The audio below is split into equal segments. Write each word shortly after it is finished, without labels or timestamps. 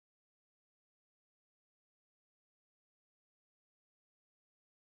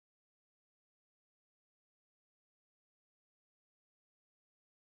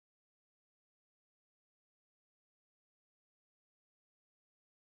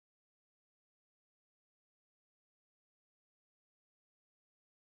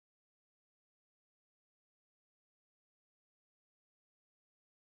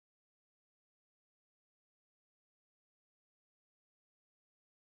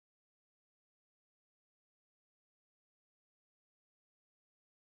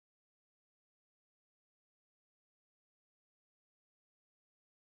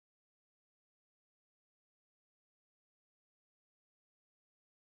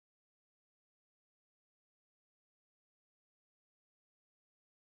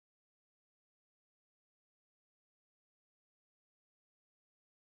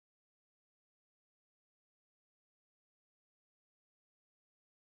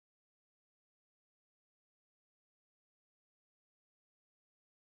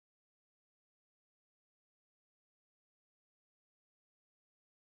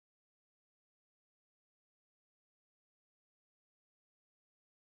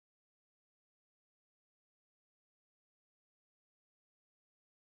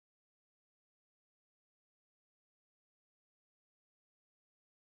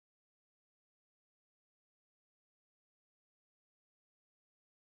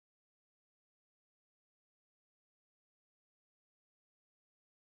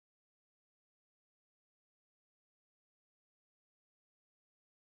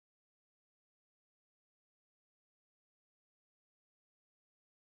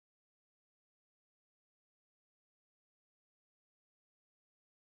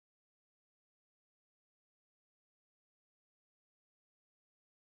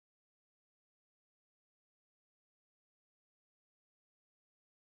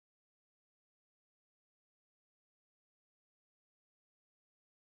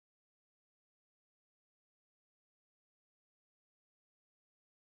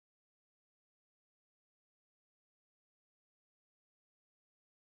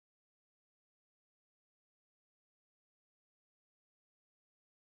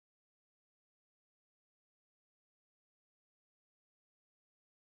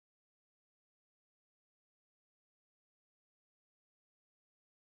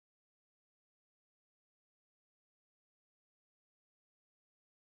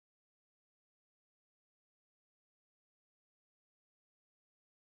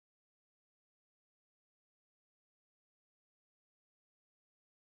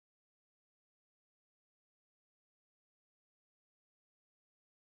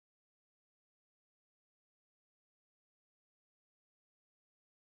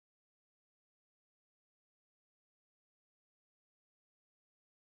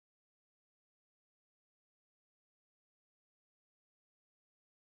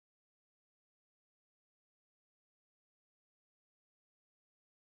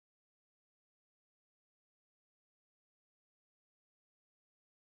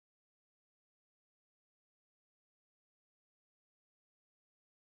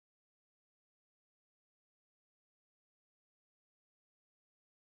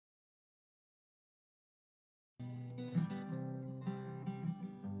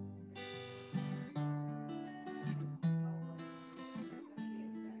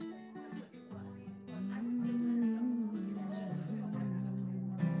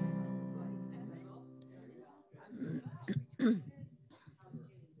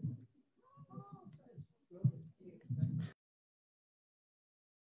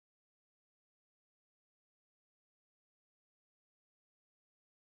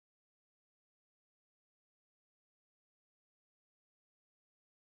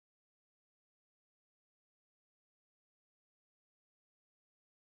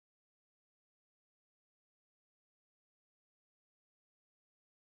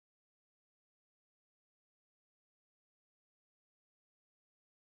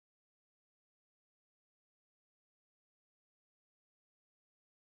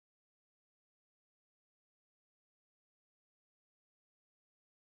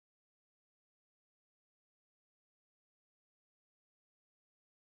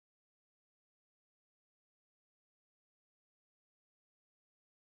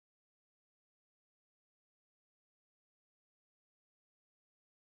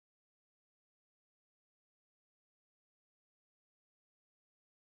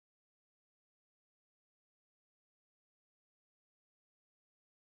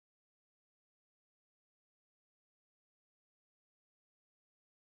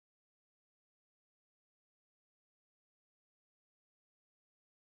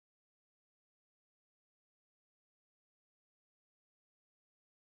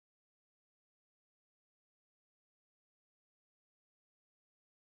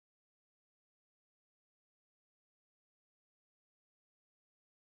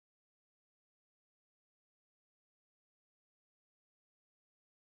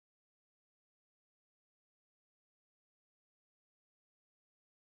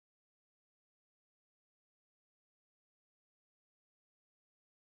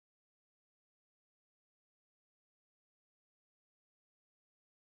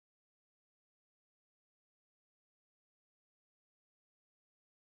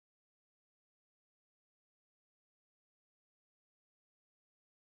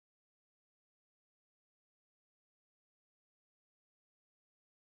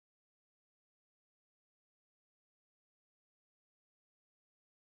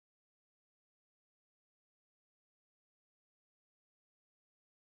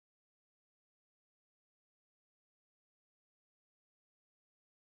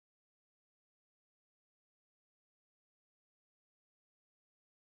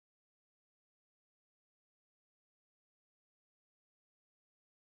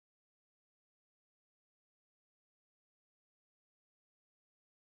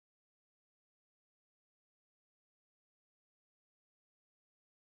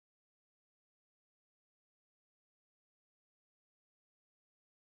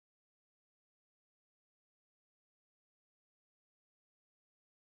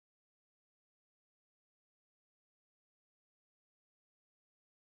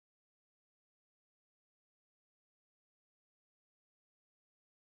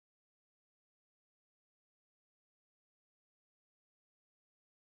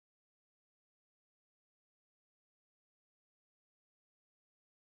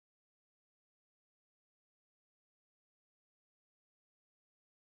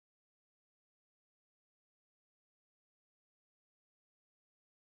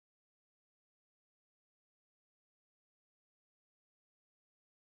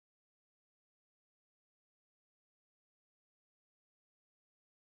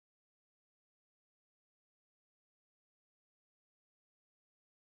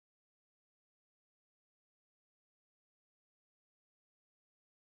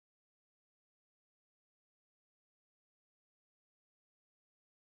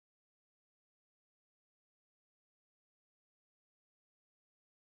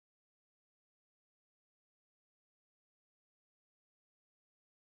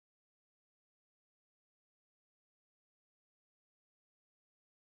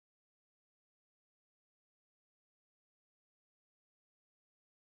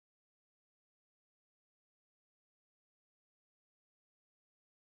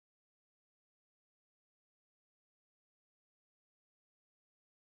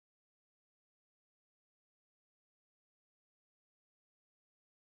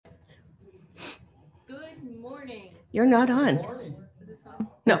Good morning. You're not on. Is this on?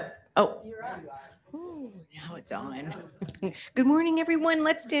 No. Oh. You're on. Oh, now it's on. Good morning, everyone.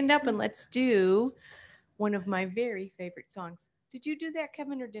 Let's stand up and let's do one of my very favorite songs. Did you do that,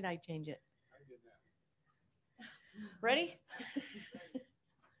 Kevin, or did I change it? I did that. Ready?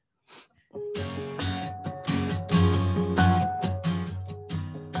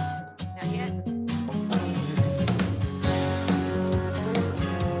 Not yet.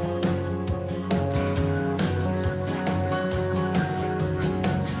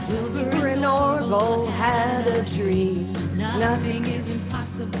 Wilbur and Orville had a dream. Nothing is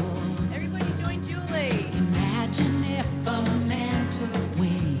impossible. Everybody join Julie. Imagine if a man took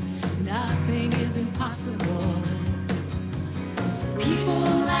wing. Nothing is impossible. People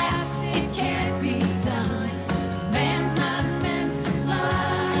laugh, it can't be done. Man's not meant to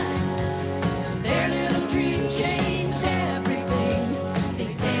fly. Their little dream changed everything.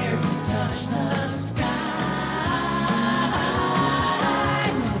 They dared to touch the sky.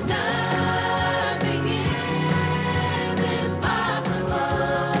 Nothing is impossible.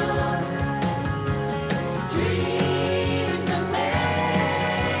 Dreams are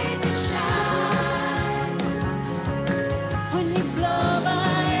made to shine. When you blow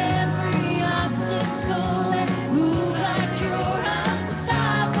by every obstacle and move like you're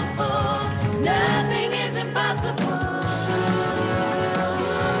unstoppable, nothing is impossible.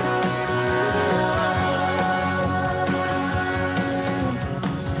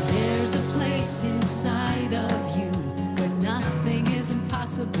 There's a place inside of you where nothing is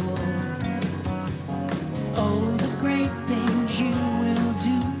impossible. Oh, the great things you will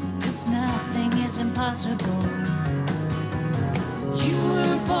do, 'cause nothing is impossible. You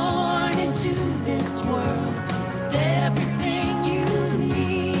were born into this world with everything you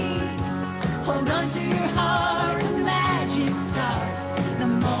need. Hold on to your heart, the magic starts the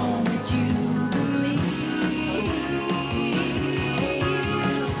moment you believe.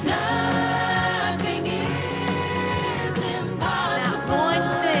 Nothing is impossible. Not one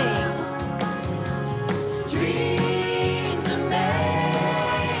thing. Dreams are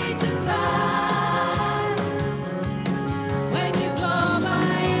made to fly. When you blow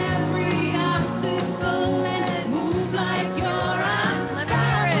by every obstacle and move like you're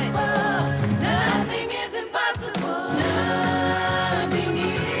unstoppable, nothing is impossible. Nothing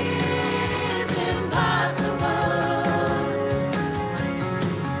is impossible.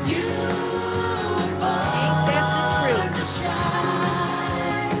 You were born to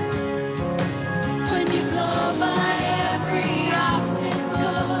shine. When you blow by every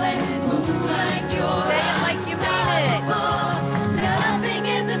obstacle and move like you're unstoppable, nothing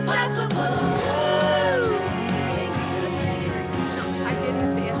is impossible. I did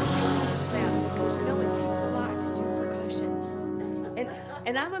have to ask you that because you know it takes a lot to do percussion.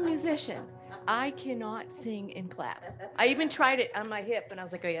 And I'm a musician. I cannot sing and clap. I even tried it on my hip and I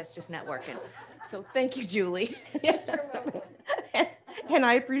was like, oh yeah, it's just not working. So thank you, Julie. And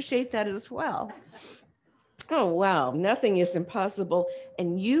I appreciate that as well. Oh, wow. Nothing is impossible.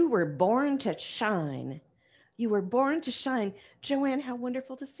 And you were born to shine. You were born to shine. Joanne, how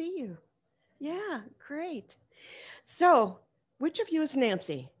wonderful to see you. Yeah, great. So, which of you is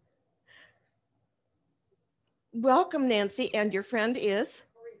Nancy? Welcome, Nancy. And your friend is?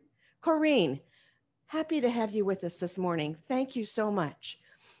 Corrine. Happy to have you with us this morning. Thank you so much.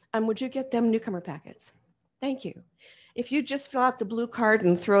 Would you get them newcomer packets? Thank you. If you just fill out the blue card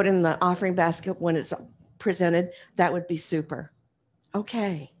and throw it in the offering basket when it's presented, that would be super.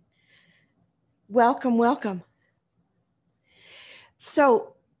 Okay. Welcome, welcome.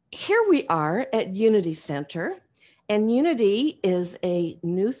 So here we are at Unity Center, and Unity is a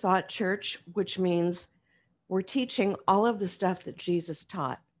New Thought church, which means we're teaching all of the stuff that Jesus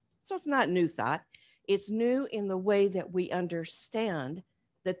taught. So it's not new thought. It's new in the way that we understand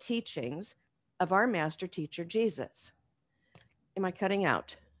the teachings of our master teacher, Jesus. Am I cutting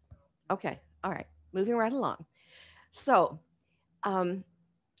out? Okay. All right. Moving right along. So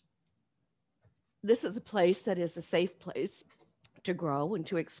this is a place that is a safe place to grow and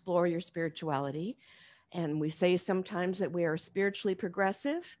to explore your spirituality. And we say sometimes that we are spiritually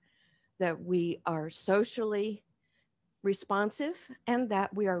progressive, that we are socially responsive, and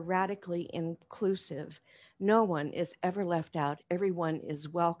that we are radically inclusive. No one is ever left out. Everyone is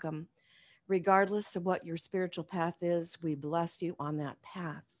welcome. Regardless of what your spiritual path is, we bless you on that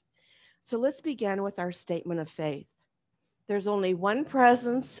path. So let's begin with our statement of faith. There's only one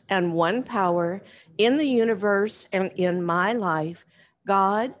presence and one power in the universe and in my life,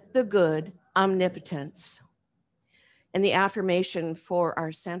 God, the good, omnipotence. And the affirmation for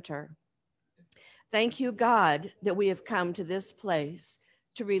our center. Thank you, God, that we have come to this place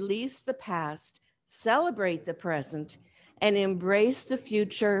to release the past, celebrate the present, and embrace the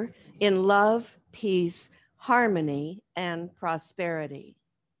future in love, peace, harmony, and prosperity.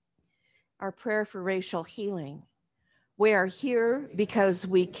 Our prayer for racial healing. We are here because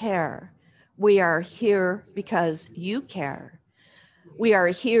we care. We are here because you care. We are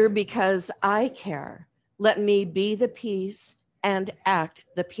here because I care. Let me be the peace and act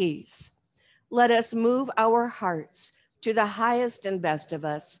the peace. Let us move our hearts to the highest and best of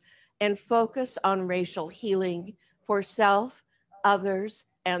us and focus on racial healing for self, others,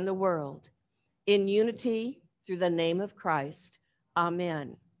 and the world. In unity, through the name of Christ.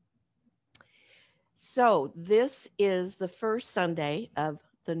 Amen. So this is the first Sunday of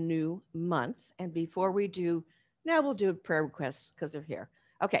the new month. And before we do, now we'll do prayer requests because they're here.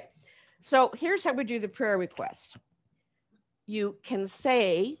 Okay, so here's how we do the prayer request. You can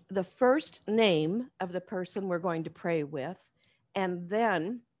say the first name of the person we're going to pray with, and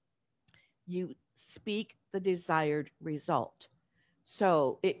then you speak the desired result.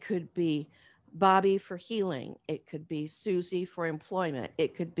 So it could be Bobby for healing. It could be Susie for employment.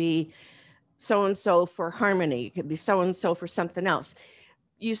 It could be so-and-so for harmony. It could be so-and-so for something else.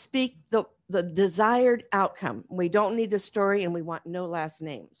 You speak the desired outcome. We don't need the story and we want no last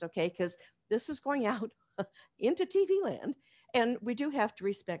names, okay? Because this is going out into TV land and we do have to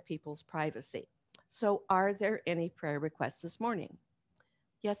respect people's privacy. So are there any prayer requests this morning?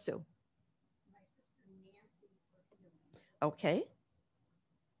 Yes, Sue. My sister Nancy for healing. Okay.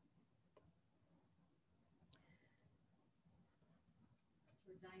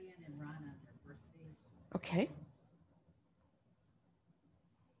 For Diane and Ron on their birthdays. Okay.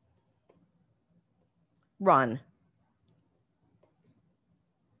 Ron.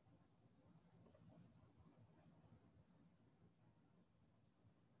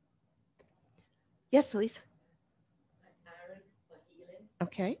 Yes, please. Aaron for healing.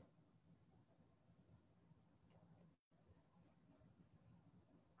 Okay.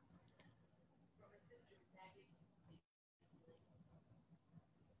 For my sister Maggie.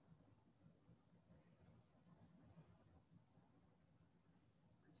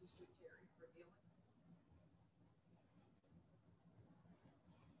 My sister Terry for healing.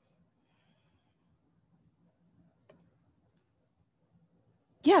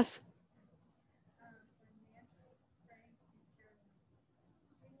 Yes. For Nancy, Frank, and Karen.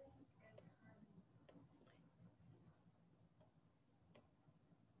 Healing and harmony.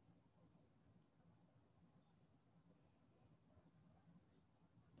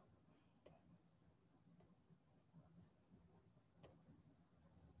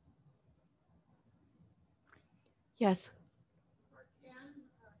 Yes. For Ken,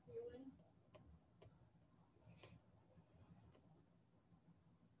 healing.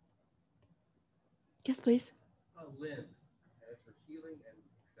 Yes, please. Lynn, as for healing and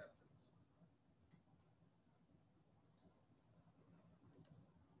acceptance.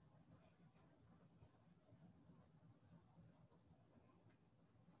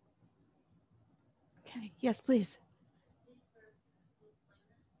 Okay. Yes, please.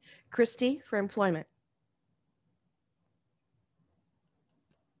 Christy for employment.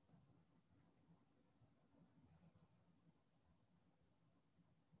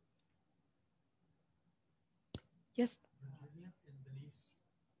 Yes. Virginia and Denise,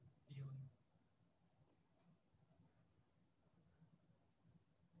 healing.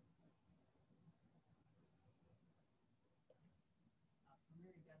 For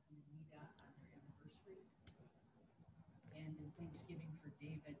Mary Beth and Anita on their anniversary. And in Thanksgiving for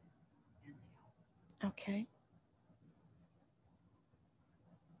David and health. Okay.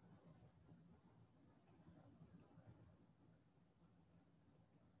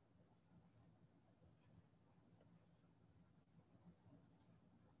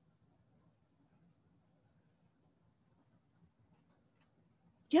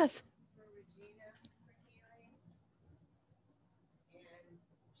 Yes. For Regina for healing. And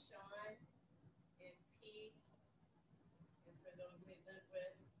Sean and Pete. And for those they live with,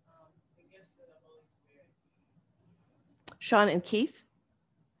 the gifts of the Holy Spirit. Sean and Keith.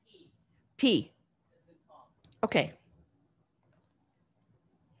 Pete P. is in Paul. Okay.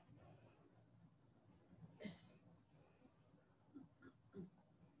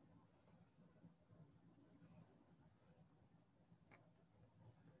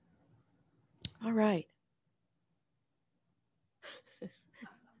 All right.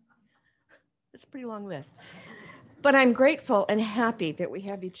 It's a pretty long list. But I'm grateful and happy that we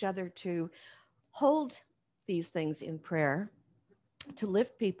have each other to hold these things in prayer, to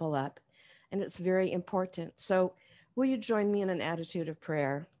lift people up, and it's very important. So will you join me in an attitude of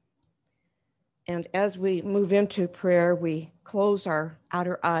prayer? And as we move into prayer, we close our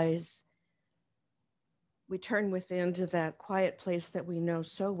outer eyes we turn within to that quiet place that we know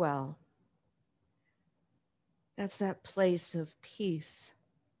so well. That's that place of peace,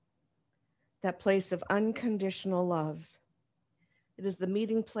 that place of unconditional love. It is the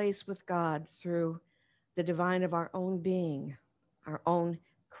meeting place with God through the divine of our own being, our own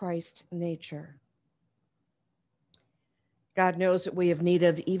Christ nature. God knows what we have need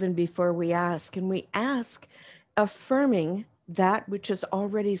of even before we ask, and we ask affirming that which is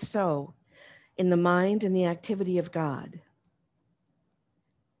already so in the mind and the activity of God.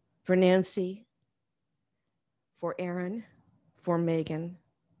 For Nancy, for Aaron, for Megan,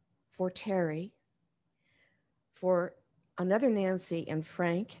 for Terry, for another Nancy and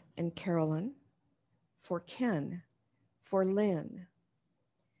Frank and Carolyn, for Ken, for Lynn,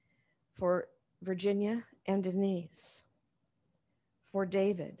 for Virginia and Denise, for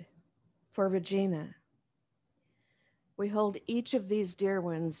David, for Regina. We hold each of these dear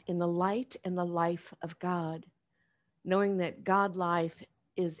ones in the light and the life of God, knowing that God life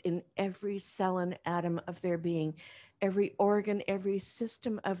is in every cell and atom of their being. Every organ, every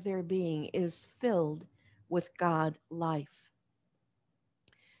system of their being is filled with God life.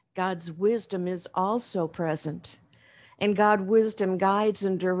 God's wisdom is also present, and God's wisdom guides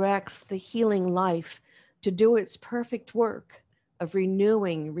and directs the healing life to do its perfect work of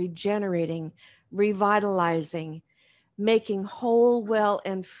renewing, regenerating, revitalizing, making whole, well,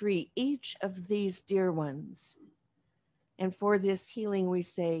 and free each of these dear ones. And for this healing, we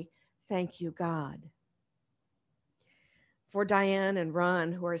say, thank you, God. For Diane and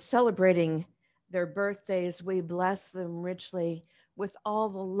Ron, who are celebrating their birthdays, we bless them richly with all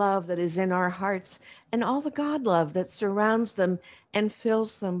the love that is in our hearts and all the God love that surrounds them and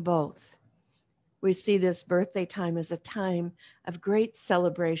fills them both. We see this birthday time as a time of great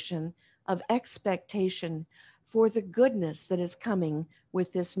celebration, of expectation for the goodness that is coming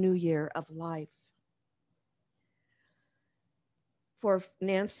with this new year of life. For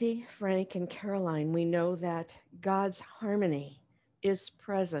Nancy, Frank, and Caroline, we know that God's harmony is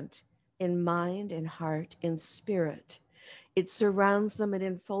present in mind, in heart, in spirit. It surrounds them, it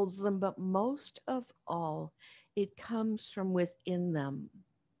enfolds them, but most of all, it comes from within them.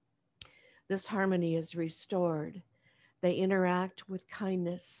 This harmony is restored. They interact with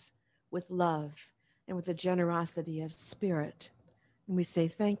kindness, with love, and with the generosity of spirit. And we say,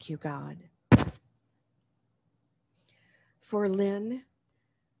 thank you, God. For Lynn,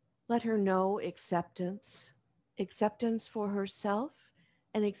 let her know acceptance for herself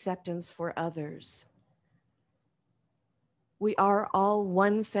and acceptance for others. We are all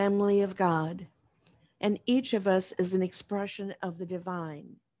one family of God, and each of us is an expression of the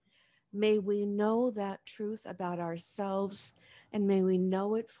divine. May we know that truth about ourselves, and may we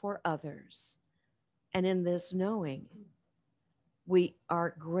know it for others. And in this knowing, we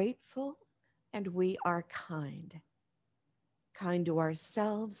are grateful and we are kind to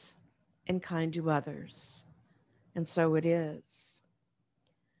ourselves and kind to others. And so it is.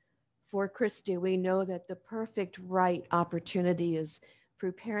 For Christy, we know that the perfect right opportunity is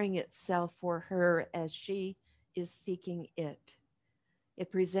preparing itself for her as she is seeking it.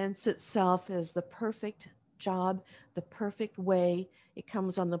 It presents itself as the perfect job, the perfect way. It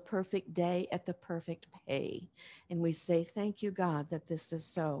comes on the perfect day at the perfect pay. And we say, thank you, God, that this is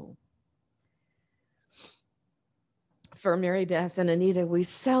so. For Mary Beth and Anita, we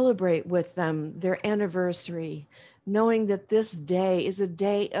celebrate with them their anniversary, knowing that this day is a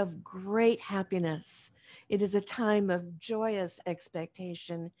day of great happiness. It is a time of joyous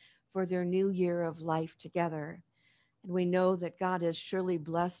expectation for their new year of life together. And we know that God has surely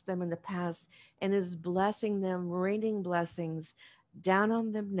blessed them in the past and is blessing them, raining blessings down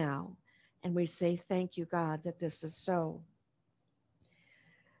on them now. And we say, thank you, God, that this is so.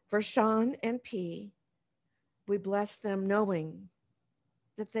 For Sean and P, we bless them knowing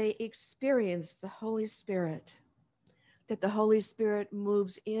that they experience the Holy Spirit, that the Holy Spirit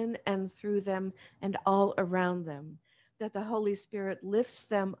moves in and through them and all around them, that the Holy Spirit lifts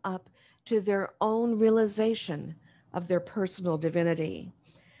them up to their own realization of their personal divinity.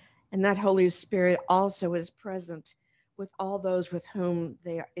 And that Holy Spirit also is present with all those with whom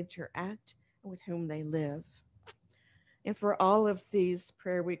they interact and with whom they live. And for all of these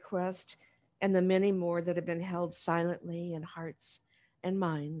prayer requests and the many more that have been held silently in hearts and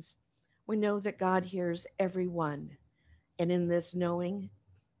minds, we know that God hears every one. And in this knowing,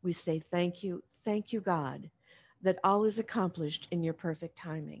 we say thank you, God, that all is accomplished in your perfect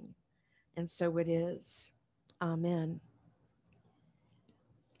timing. And so it is. Amen.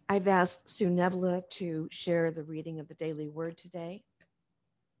 I've asked Sue Nevela to share the reading of the daily word today.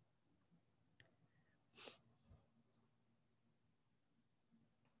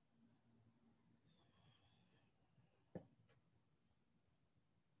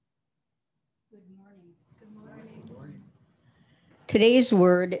 Good morning. Good morning. Today's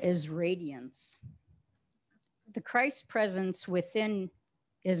word is radiance. The Christ presence within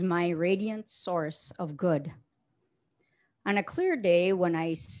is my radiant source of good. On a clear day, when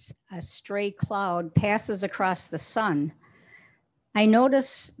a stray cloud passes across the sun, I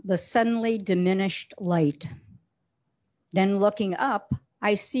notice the suddenly diminished light. Then looking up,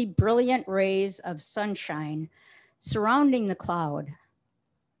 I see brilliant rays of sunshine surrounding the cloud.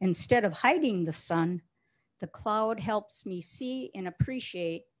 Instead of hiding the sun, the cloud helps me see and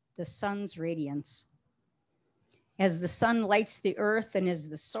appreciate the sun's radiance. As the sun lights the earth and is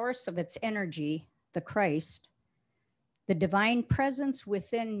the source of its energy, the Christ, the divine presence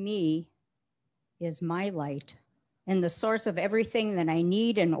within me is my light and the source of everything that I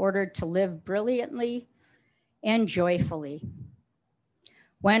need in order to live brilliantly and joyfully.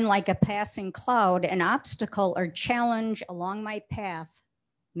 When, like a passing cloud, an obstacle or challenge along my path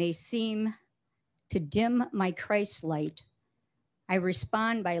may seem to dim my Christ light, I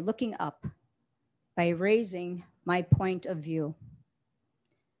respond by looking up, by raising my point of view.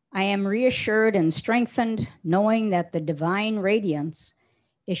 I am reassured and strengthened knowing that the divine radiance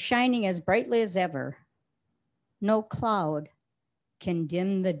is shining as brightly as ever. No cloud can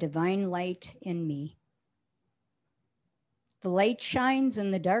dim the divine light in me. The light shines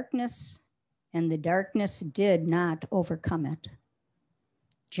in the darkness, and the darkness did not overcome it.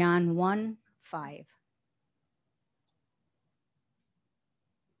 John 1:5.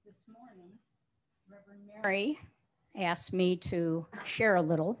 This morning, Reverend Mary asked me to share a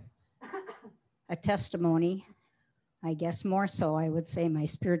little, a testimony, I guess more so, I would say, my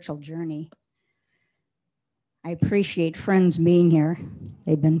spiritual journey. I appreciate friends being here.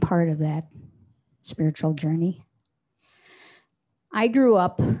 They've been part of that spiritual journey. I grew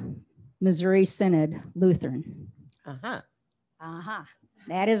up Missouri Synod Lutheran.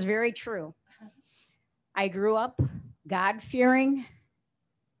 That is very true. I grew up God-fearing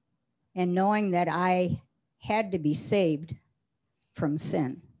and knowing that I had to be saved from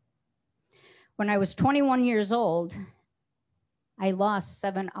sin. When I was 21 years old, I lost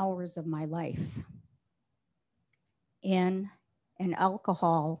 7 hours of my life in an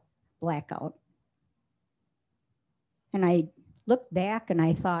alcohol blackout. And I looked back and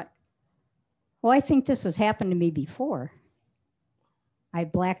I thought, well, I think this has happened to me before. I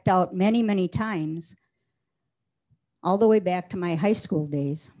blacked out many, many times, all the way back to my high school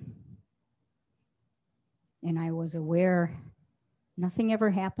days. And I was aware nothing ever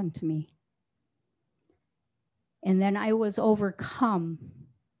happened to me. And then I was overcome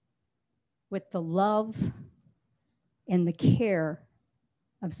with the love and the care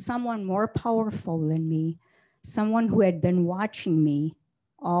of someone more powerful than me, someone who had been watching me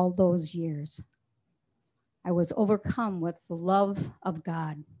all those years. I was overcome with the love of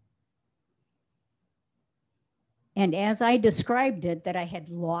God. And as I described it, that I had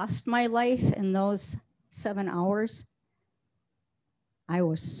lost my life in those 7 hours, I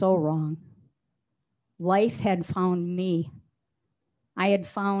was so wrong. Life had found me. I had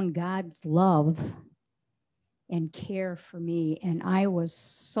found God's love and care for me, and I was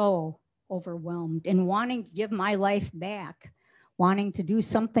so overwhelmed and wanting to give my life back, wanting to do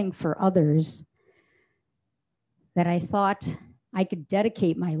something for others, that I thought I could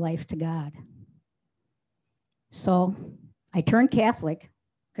dedicate my life to God. So I turned Catholic,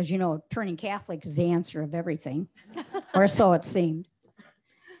 because you know, turning Catholic is the answer of everything, or so it seemed,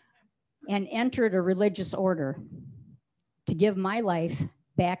 and entered a religious order to give my life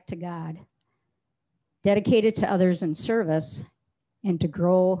back to God, dedicated to others in service, and to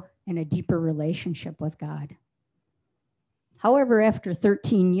grow in a deeper relationship with God. However, after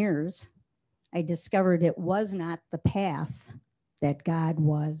 13 years, I discovered it was not the path that God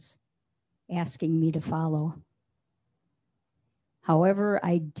was asking me to follow. However,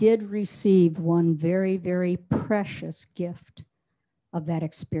 I did receive one very, very precious gift of that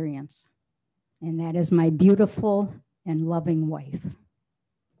experience, and that is my beautiful and loving wife.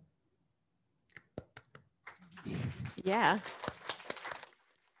 Yeah.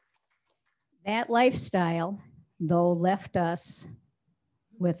 That lifestyle, though, left us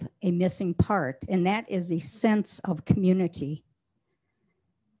with a missing part, and that is a sense of community,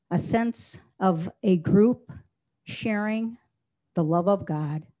 a sense of a group sharing the love of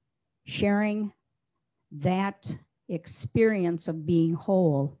God, sharing that experience of being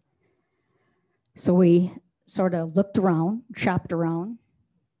whole. So we sort of looked around, shopped around.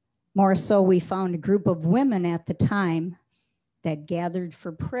 More so, we found a group of women at the time that gathered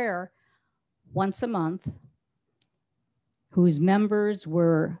for prayer once a month, whose members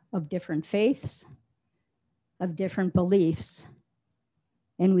were of different faiths, of different beliefs.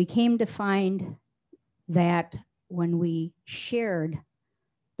 And we came to find that when we shared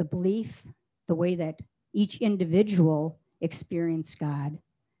the belief, the way that each individual experienced God,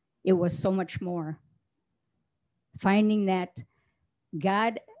 it was so much more. Finding that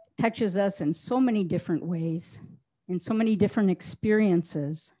God touches us in so many different ways, in so many different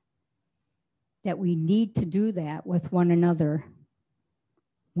experiences, that we need to do that with one another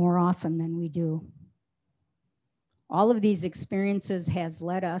more often than we do. All of these experiences has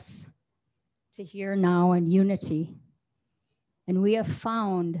led us to here now in unity. And we have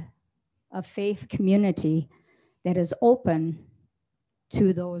found a faith community that is open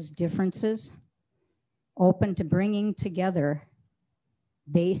to those differences, open to bringing together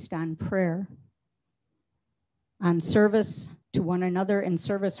based on prayer, on service to one another and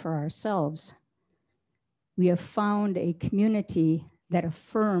service for ourselves. We have found a community that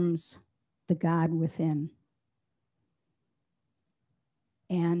affirms the God within.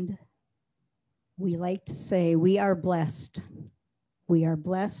 And we like to say, we are blessed. We are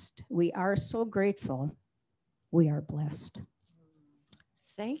blessed. We are so grateful. We are blessed.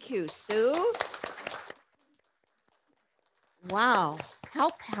 Thank you, Sue. Wow,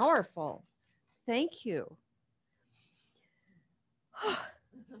 how powerful. Thank you.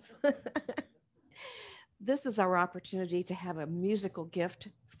 This is our opportunity to have a musical gift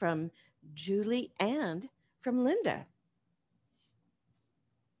from Julie and from Linda.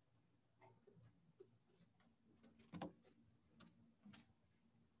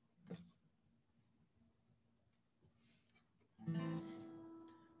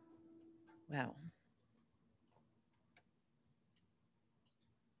 Wow.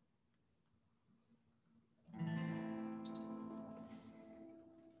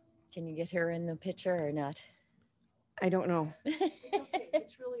 Can you get her in the picture or not? I don't know. It's okay.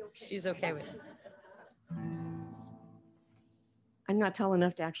 It's really okay. She's okay with it. I'm not tall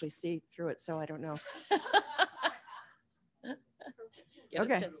enough to actually see through it, so I don't know. Give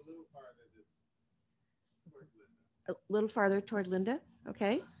us Okay. to- A little farther toward Linda.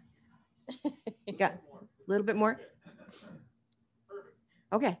 Okay. You got a little bit more.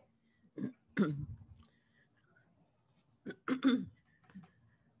 Okay.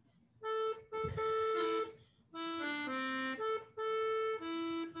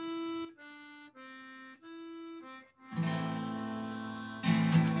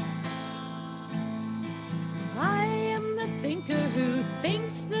 I am the thinker who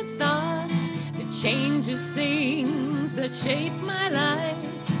thinks the thoughts that changes things that shape my life.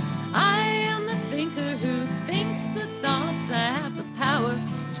 I am the thinker who thinks the thoughts. I have the power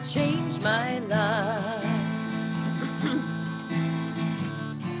to change my life.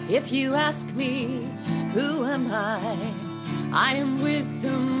 If you ask me, who am I am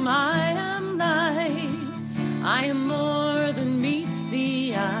wisdom, I am light. I am more than meets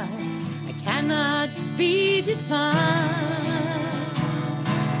the eye. I cannot be defined.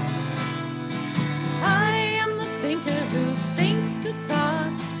 I am the thinker who thinks the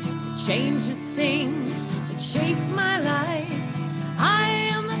thoughts that changes things that shape my life. I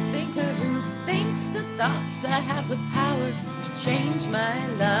am the thinker who thinks the thoughts. I have the power to change my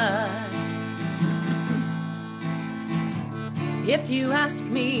life. If you ask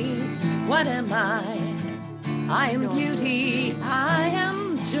me, what am I am beauty, I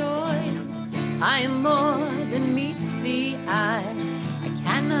am joy. I am more than meets the eye. I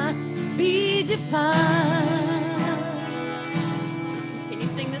cannot be defined. Can you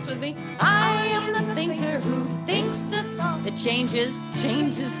sing this with me? I am the thinker who thinks the thought that changes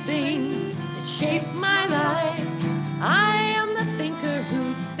things that shape my life. I am the thinker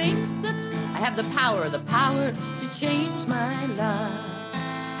who thinks that I have the power to change my life.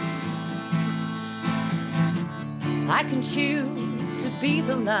 I can choose to be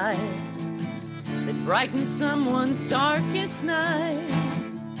the light that brightens someone's darkest night.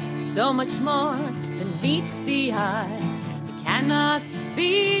 So much more than meets the eye. It cannot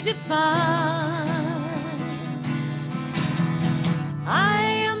be defined. I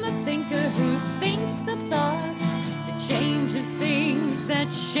am the thinker who thinks the thoughts that changes things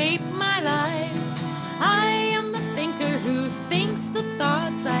that shape my life. I am the thinker who thinks the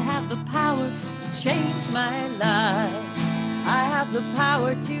thoughts. I have the power to change my life. I have the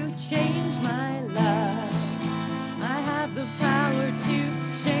power to change my life. I have the power to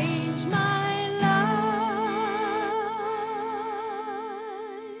change my life.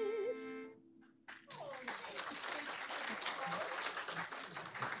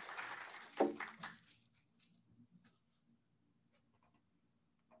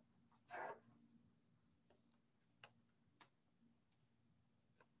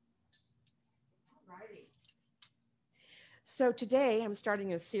 So today I'm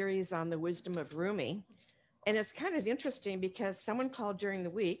starting a series on the Wisdom of Rumi. And it's kind of interesting because someone called during the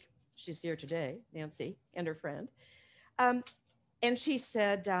week. She's here today, Nancy, and her friend. And she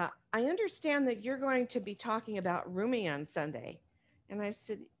said, I understand that you're going to be talking about Rumi on Sunday. And I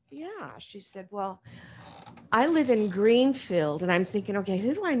said, yeah. She said, well, I live in Greenfield. And I'm thinking, okay,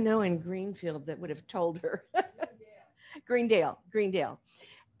 who do I know in Greenfield that would have told her? Greendale.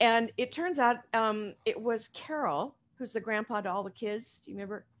 And it turns out it was Carol, who's the grandpa to all the kids. Do you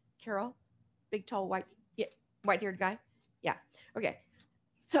remember Carol? Big, tall, white-haired guy? Yeah. Okay.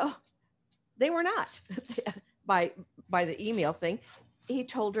 So they were not by the email thing. He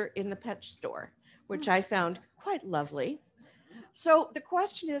told her in the pet store, which I found quite lovely. So the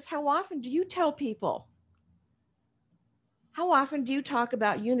question is, how often do you tell people? How often do you talk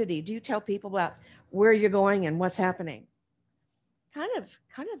about unity? Do you tell people about where you're going and what's happening? Kind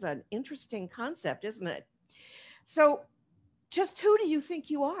of an interesting concept, isn't it? So just who do you think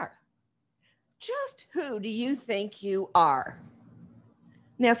you are? Just who do you think you are?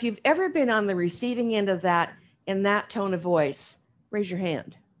 Now, if you've ever been on the receiving end of that in that tone of voice, raise your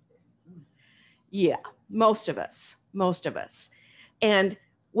hand. Yeah, most of us. And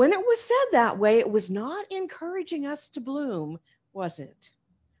when it was said that way, it was not encouraging us to bloom, was it?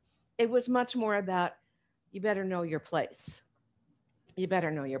 It was much more about, you better know your place. You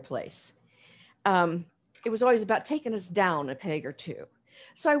better know your place. It was always about taking us down a peg or two.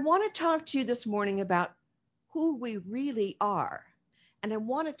 So I want to talk to you this morning about who we really are. And I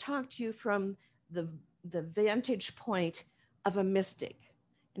want to talk to you from the vantage point of a mystic.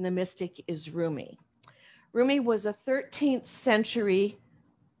 And the mystic is Rumi. Rumi was a 13th century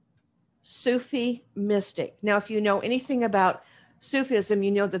Sufi mystic. Now, if you know anything about Sufism,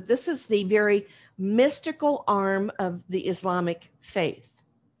 you know that this is the very mystical arm of the Islamic faith.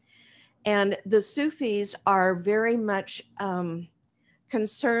 And the Sufis are very much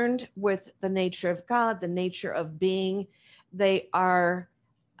concerned with the nature of God, the nature of being. They are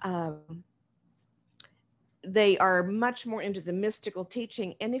much more into the mystical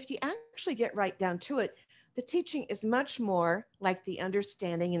teaching. And if you actually get right down to it, the teaching is much more like the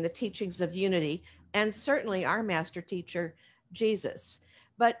understanding and the teachings of unity, and certainly our master teacher, Jesus.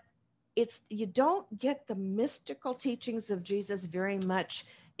 But you don't get the mystical teachings of Jesus very much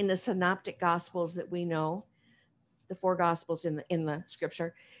in the synoptic gospels that we know, the four gospels in the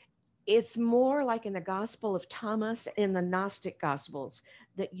scripture. It's more like in the Gospel of Thomas, in the Gnostic Gospels,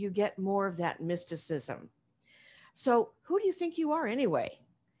 that you get more of that mysticism. So who do you think you are anyway?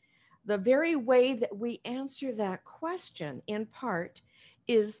 The very way that we answer that question, in part,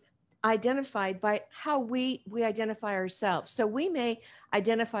 is identified by how we identify ourselves. So we may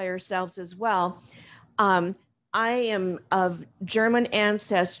identify ourselves as well. I am of German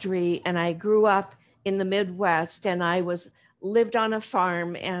ancestry, and I grew up in the Midwest, and I lived on a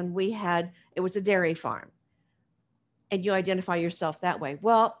farm, and it was a dairy farm. And you identify yourself that way.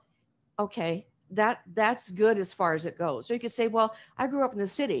 Well, okay, that's good as far as it goes. So you could say, well, I grew up in the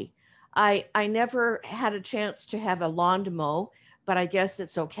city. I never had a chance to have a lawn to mow, but I guess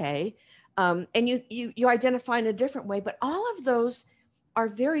it's okay. And you identify in a different way, but all of those are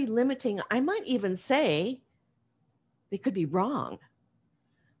very limiting. I might even say they could be wrong.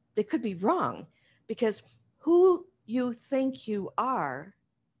 They could be wrong, because who you think you are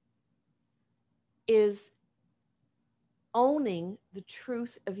is owning the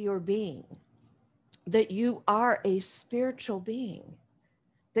truth of your being, that you are a spiritual being,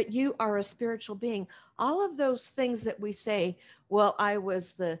 that you are a spiritual being. All of those things that we say, well, I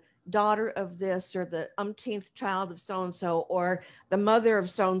was the daughter of this, or the umpteenth child of so-and-so, or the mother of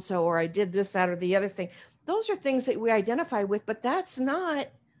so-and-so, or I did this, that, or the other thing. Those are things that we identify with, but that's not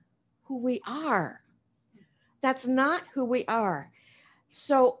who we are. That's not who we are.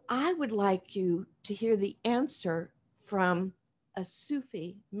 So I would like you to hear the answer from a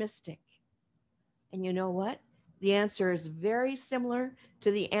Sufi mystic. And you know what? The answer is very similar to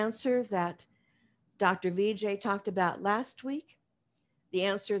the answer that Dr. Vijay talked about last week, the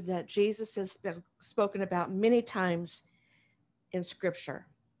answer that Jesus has spoken about many times in Scripture.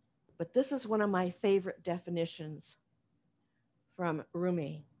 But this is one of my favorite definitions from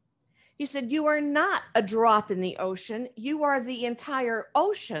Rumi. He said, you are not a drop in the ocean. You are the entire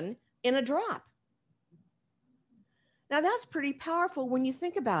ocean in a drop. Now, that's pretty powerful when you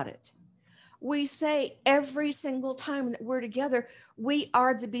think about it. We say every single time that we're together, we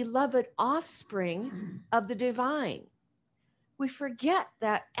are the beloved offspring of the divine. We forget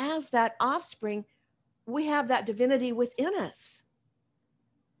that as that offspring, we have that divinity within us.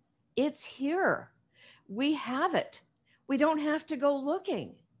 It's here. We have it. We don't have to go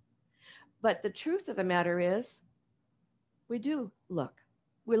looking. But the truth of the matter is, We do look.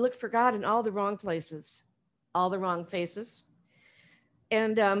 We look for God in all the wrong places, all the wrong faces.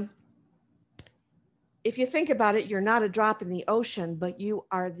 And if you think about it, you're not a drop in the ocean, but you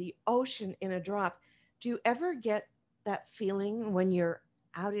are the ocean in a drop. Do you ever get that feeling when you're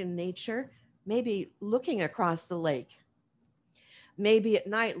out in nature, maybe looking across the lake, maybe at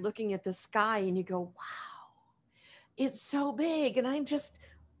night looking at the sky, and you go, wow, it's so big, and I'm just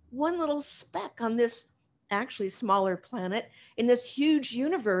one little speck on this actually smaller planet in this huge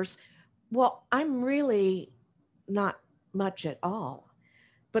universe. Well, I'm really not much at all.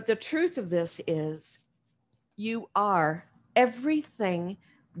 But the truth of this is you are everything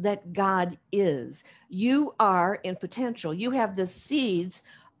that God is. You are in potential. You have the seeds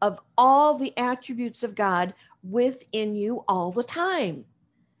of all the attributes of God within you all the time.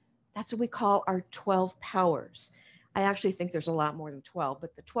 That's what we call our 12 powers. I actually think there's a lot more than 12,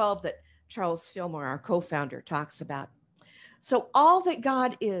 but the 12 that Charles Fillmore, our co-founder, talks about. So all that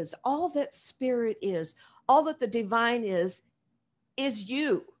God is, all that spirit is, all that the divine is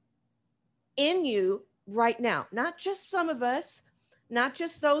you, in you right now. Not just some of us, not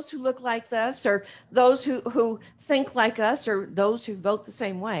just those who look like us or those who think like us or those who vote the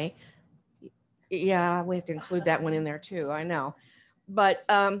same way. Yeah, we have to include that one in there too, I know. But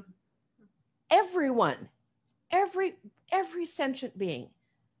everyone, every sentient being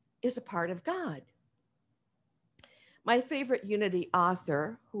is a part of God. My favorite Unity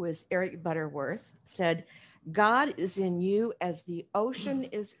author, who is Eric Butterworth, said, God is in you as the ocean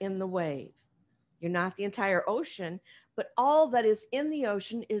is in the wave. You're not the entire ocean, but all that is in the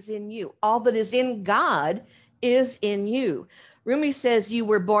ocean is in you. All that is in God is in you. Rumi says you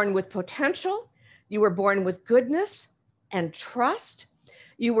were born with potential. You were born with goodness and trust.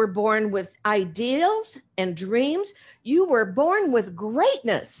 You were born with ideals and dreams. You were born with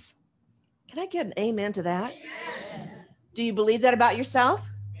greatness. Can I get an amen to that? Amen. Do you believe that about yourself?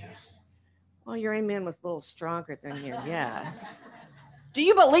 Yes. Well, your amen was a little stronger than your yes. Do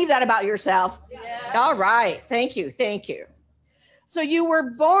you believe that about yourself? Yes. All right. Thank you. Thank you. So you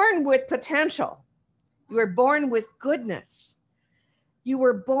were born with potential. You were born with goodness. You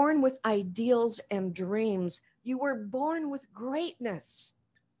were born with ideals and dreams. You were born with greatness.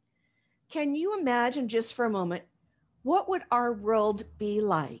 Can you imagine just for a moment, what would our world be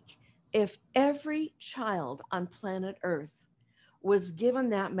like if every child on planet Earth was given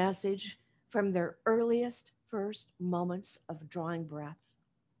that message from their earliest first moments of drawing breath?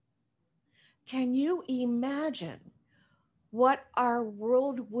 Can you imagine what our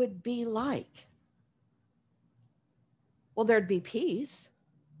world would be like? Well, there'd be peace.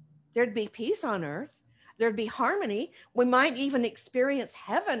 There'd be peace on earth. There'd be harmony. We might even experience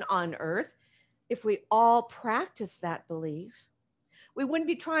heaven on earth if we all practice that belief. We wouldn't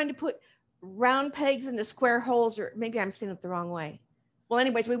be trying to put round pegs into square holes, or maybe I'm saying it the wrong way. Well,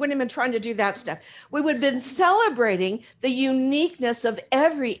 anyways, we wouldn't have been trying to do that stuff. We would have been celebrating the uniqueness of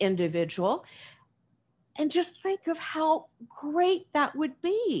every individual. And just think of how great that would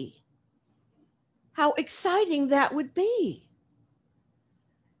be. How exciting that would be.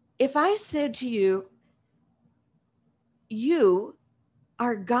 If I said to you, you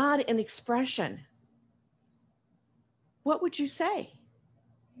are God in expression, what would you say?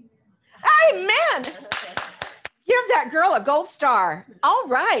 Amen. Give that girl a gold star. All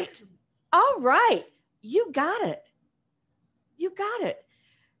right. All right. You got it. You got it.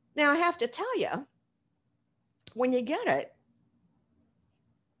 Now I have to tell you, when you get it,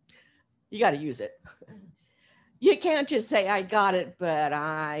 you got to use it. You can't just say, I got it, but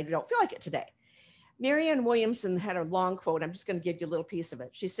I don't feel like it today. Marianne Williamson had a long quote. I'm just going to give you a little piece of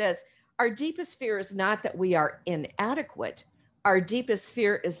it. She says, our deepest fear is not that we are inadequate. Our deepest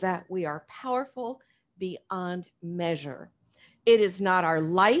fear is that we are powerful beyond measure. It is not our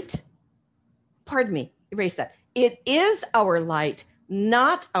light. Pardon me, erase that. It is our light,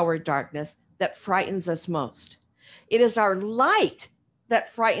 not our darkness, that frightens us most. It is our light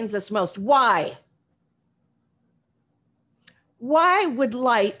that frightens us most. Why? Why would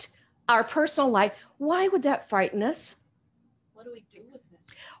light, our personal light, why would that frighten us? What do we do with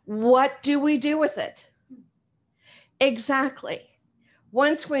this? What do we do with it? Exactly.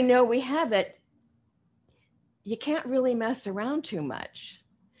 Once we know we have it, you can't really mess around too much.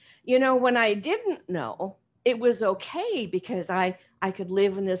 You know, when I didn't know, it was okay because I could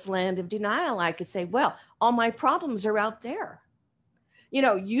live in this land of denial. I could say, well, all my problems are out there. You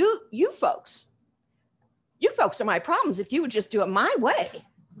know, you folks are my problems if you would just do it my way,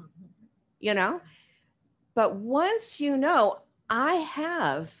 you know. But once you know, I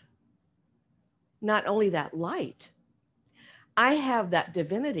have not only that light, I have that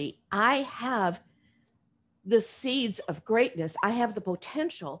divinity, I have the seeds of greatness. I have the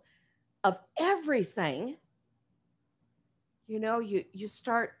potential of everything. You know, you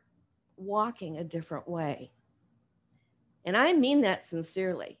start walking a different way. And I mean that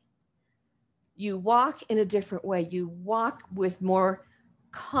sincerely. You walk in a different way. You walk with more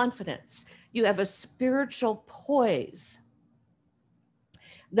confidence. You have a spiritual poise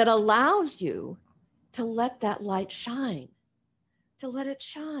that allows you to let that light shine, to let it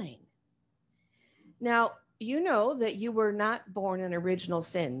shine. Now, you know that you were not born in original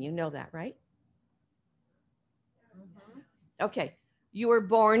sin. You know that, right? Okay. You were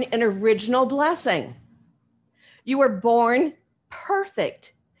born in original blessing. You were born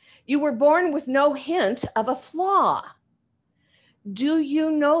perfect. You were born with no hint of a flaw. Do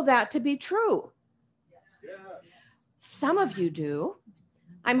you know that to be true? Yes. Some of you do.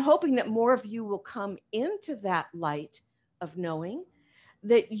 I'm hoping that more of you will come into that light of knowing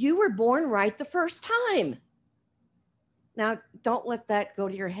that you were born right the first time. Now, don't let that go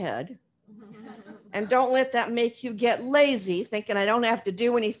to your head. And don't let that make you get lazy, thinking I don't have to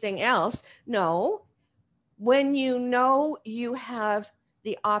do anything else. No. When you know you have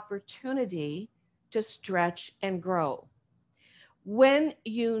the opportunity to stretch and grow. When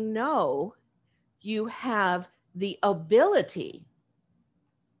you know you have the ability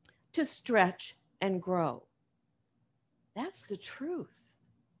to stretch and grow. That's the truth.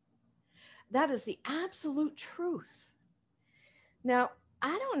 That is the absolute truth. Now,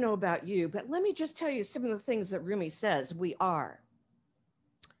 I don't know about you, but let me just tell you some of the things that Rumi says we are.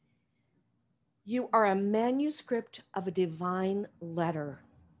 You are a manuscript of a divine letter.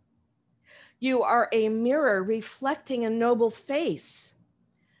 You are a mirror reflecting a noble face.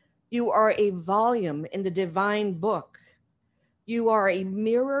 You are a volume in the divine book. You are a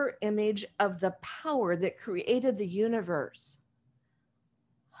mirror image of the power that created the universe.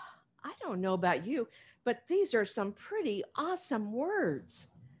 I don't know about you, but these are some pretty awesome words.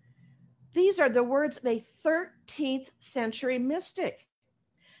 These are the words of a 13th century mystic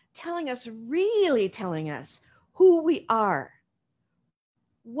really telling us who we are,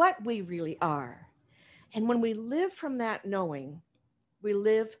 what we really are. And when we live from that knowing, we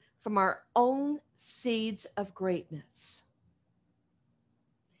live from our own seeds of greatness.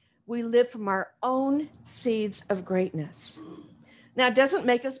 We live from our own seeds of greatness. Now, it doesn't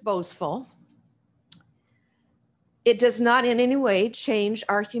make us boastful. It does not in any way change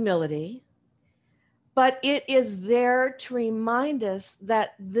our humility, but it is there to remind us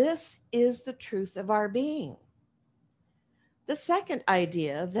that this is the truth of our being. The second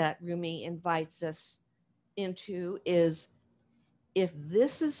idea that Rumi invites us into is, if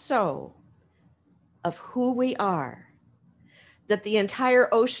this is so of who we are, that the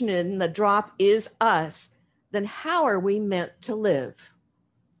entire ocean in the drop is us, then how are we meant to live?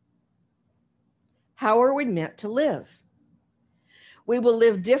 How are we meant to live? We will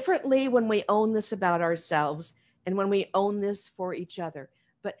live differently when we own this about ourselves and when we own this for each other.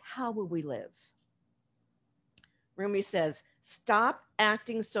 But how will we live? Rumi says, stop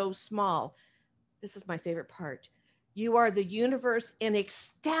acting so small. This is my favorite part. You are the universe in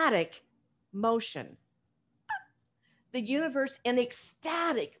ecstatic motion. The universe in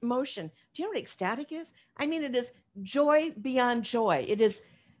ecstatic motion. Do you know what ecstatic is? I mean, it is joy beyond joy. It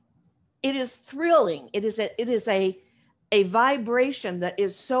is thrilling. It is a vibration that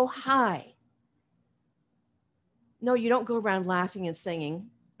is so high. No, you don't go around laughing and singing.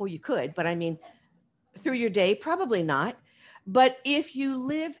 Well, you could, but I mean, through your day, probably not. But if you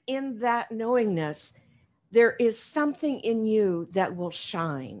live in that knowingness, there is something in you that will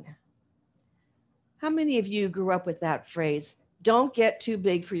shine. How many of you grew up with that phrase, don't get too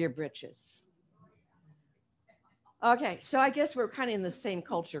big for your britches? Okay, so I guess we're kind of in the same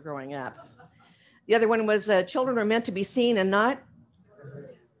culture growing up. The other one was children are meant to be seen and not.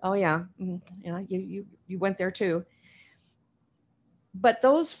 Oh yeah, yeah, you went there too. But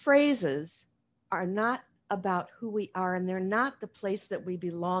those phrases are not about who we are, and they're not the place that we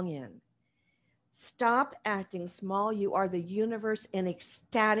belong in. Stop acting small. You are the universe in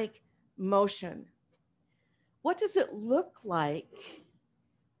ecstatic motion. What does it look like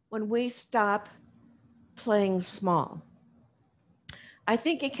when we stop playing small? I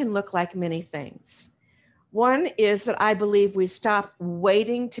think it can look like many things. One is that I believe we stop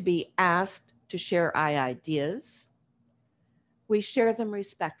waiting to be asked to share our ideas. We share them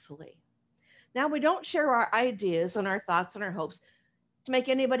respectfully. Now, we don't share our ideas and our thoughts and our hopes to make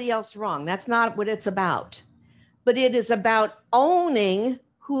anybody else wrong. That's not what it's about. But it is about owning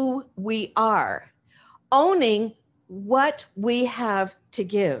who we are, owning what we have to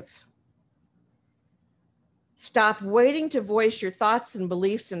give. Stop waiting to voice your thoughts and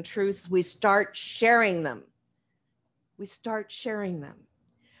beliefs and truths. We start sharing them. we start sharing them.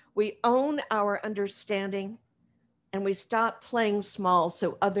 We own our understanding, and we stop playing small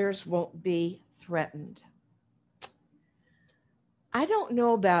so others won't be threatened. I don't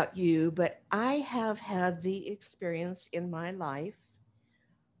know about you, but I have had the experience in my life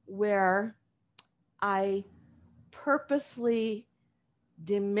where I purposely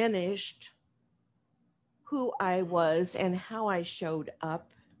diminished who I was and how I showed up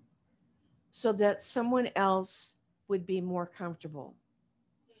so that someone else would be more comfortable.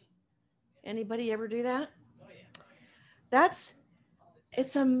 Anybody ever do that?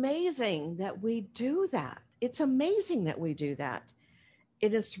 It's amazing that we do that. It's amazing that we do that.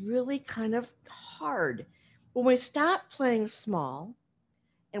 It is really kind of hard. When we stop playing small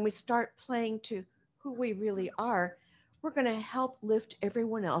and we start playing to who we really are, we're going to help lift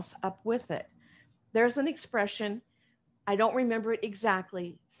everyone else up with it. There's an expression, I don't remember it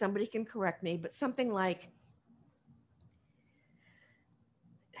exactly. Somebody can correct me, but something like,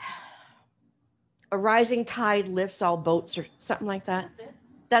 a rising tide lifts all boats, or something like that.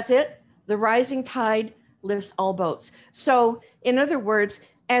 That's it. The rising tide lifts all boats. So in other words,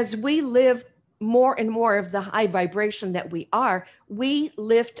 as we live more and more of the high vibration that we are, we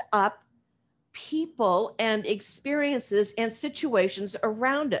lift up people and experiences and situations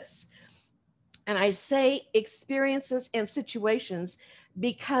around us. And I say experiences and situations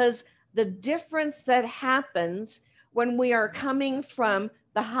because the difference that happens when we are coming from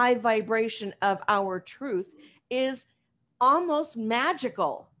the high vibration of our truth is almost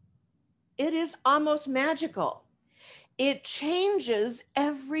magical. It is almost magical. It changes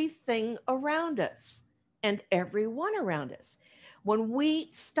everything around us and everyone around us. When we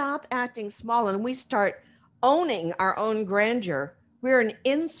stop acting small and we start owning our own grandeur, we're an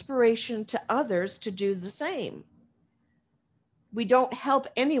inspiration to others to do the same. We don't help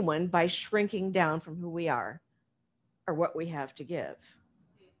anyone by shrinking down from who we are or what we have to give.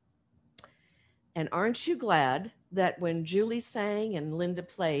 And aren't you glad that when Julie sang and Linda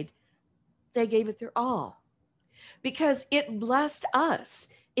played, they gave it their all? Because it blessed us.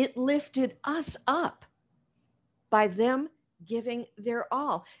 It lifted us up by them giving their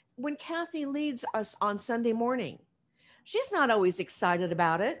all. When Kathy leads us on Sunday morning, she's not always excited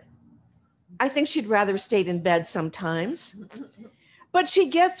about it. I think she'd rather have stayed in bed sometimes. But she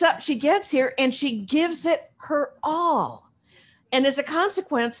gets up, she gets here, and she gives it her all. And as a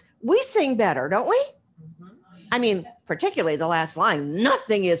consequence, we sing better, don't we? I mean, particularly the last line,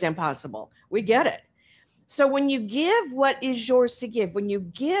 nothing is impossible. We get it. So when you give what is yours to give, when you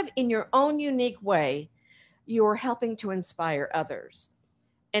give in your own unique way, you're helping to inspire others.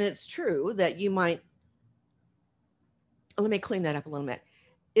 And it's true that you might, let me clean that up a little bit.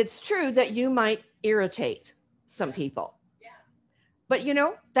 It's true that you might irritate some people. Yeah. But you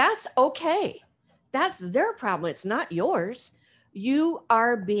know, that's okay. That's their problem. It's not yours. You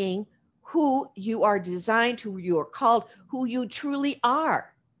are being who you are designed, who you are called, who you truly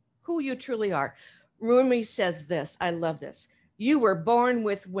are, who you truly are. Rumi says this, I love this. You were born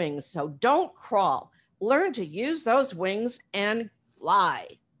with wings, so don't crawl. Learn to use those wings and fly.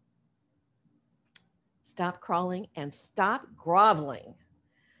 Stop crawling and stop groveling.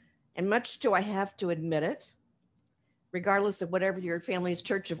 And much do I have to admit it, regardless of whatever your family's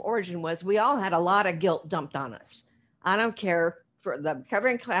church of origin was, we all had a lot of guilt dumped on us. I don't care for the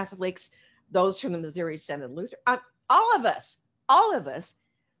covering Catholics, those from the Missouri Synod, Luther, all of us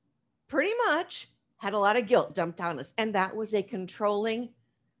pretty much had a lot of guilt dumped on us. And that was a controlling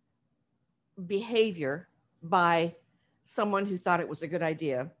behavior by someone who thought it was a good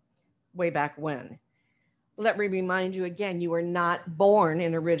idea way back when. Let me remind you again, you are not born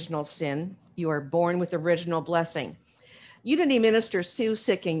in original sin. You are born with original blessing. Unity minister Sue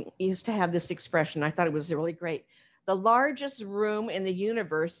Sicking used to have this expression. I thought it was really great. The largest room in the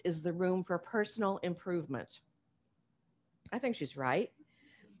universe is the room for personal improvement. I think she's right.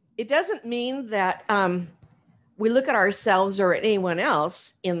 It doesn't mean that we look at ourselves or at anyone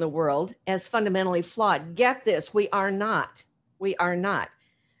else in the world as fundamentally flawed. Get this, we are not. We are not.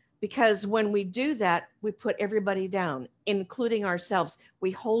 Because when we do that, we put everybody down, including ourselves.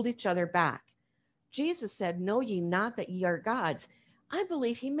 We hold each other back. Jesus said, know ye not that ye are gods. I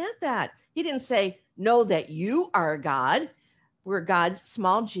believe he meant that. He didn't say, know that you are God. We're God's,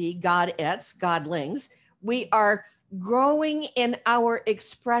 small g, godettes, godlings. We are growing in our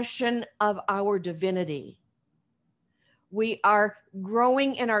expression of our divinity. We are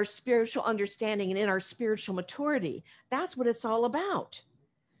growing in our spiritual understanding and in our spiritual maturity. That's what it's all about.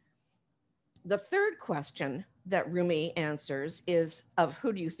 The third question that Rumi answers is of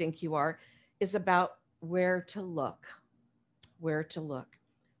who do you think you are, is about where to look. Where to look.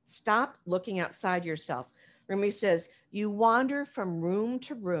 Stop looking outside yourself. Rumi says, you wander from room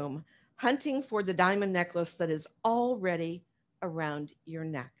to room, hunting for the diamond necklace that is already around your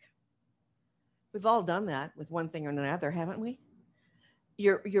neck. We've all done that with one thing or another, haven't we?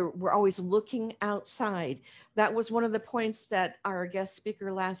 We're always looking outside. That was one of the points that our guest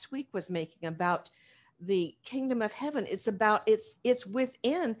speaker last week was making about the kingdom of heaven. It's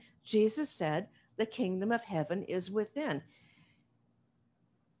within. Jesus said, the kingdom of heaven is within.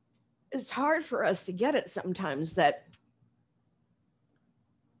 It's hard for us to get it sometimes that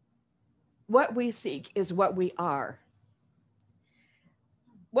what we seek is what we are.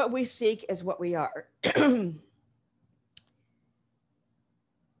 What we seek is what we are.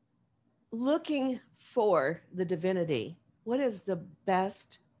 Looking for the divinity. What is the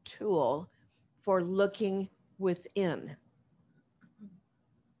best tool for looking within?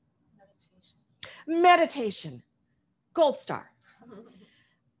 Meditation. Gold star.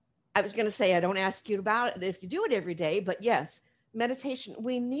 I was going to say, I don't ask you about it if you do it every day, but yes, meditation.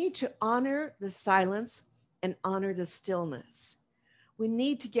 We need to honor the silence and honor the stillness. We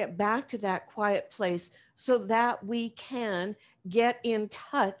need to get back to that quiet place so that we can get in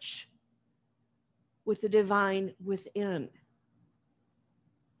touch with the divine within.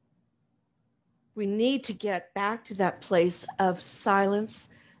 We need to get back to that place of silence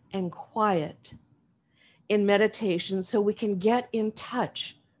and quiet in meditation so we can get in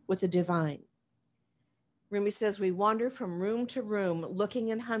touch with the divine. Rumi says we wander from room to room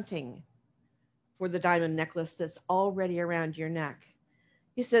looking and hunting for the diamond necklace that's already around your neck.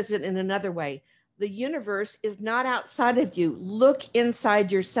 He says it in another way. The universe is not outside of you. Look inside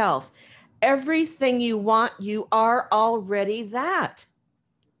yourself. Everything you want, you are already that.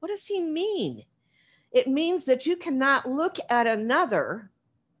 What does he mean? It means that you cannot look at another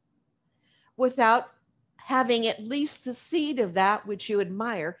without having at least the seed of that which you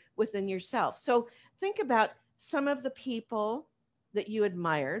admire within yourself. So think about some of the people that you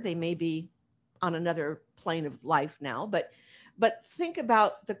admire. They may be on another plane of life now, but think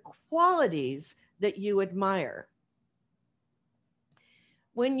about the qualities that you admire.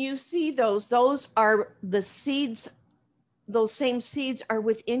 When you see those are the seeds. Those same seeds are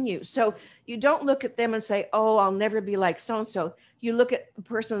within you. So you don't look at them and say, oh, I'll never be like so-and-so. You look at the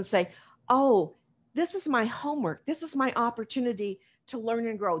person and say, oh, this is my homework. This is my opportunity to learn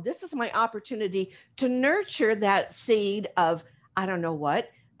and grow. This is my opportunity to nurture that seed of, I don't know what,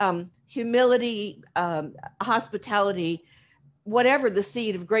 humility, hospitality, whatever the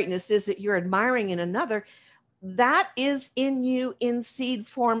seed of greatness is that you're admiring in another, that is in you in seed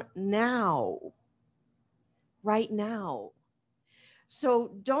form now, right now.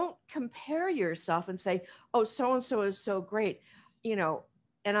 So don't compare yourself and say, oh, so-and-so is so great, and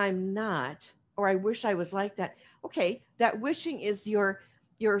I'm not, or I wish I was like that. Okay, that wishing is your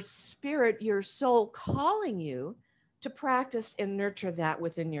spirit, your soul calling you to practice and nurture that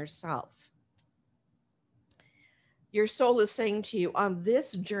within yourself. Your soul is saying to you on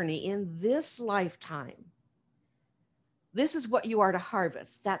this journey, in this lifetime, this is what you are to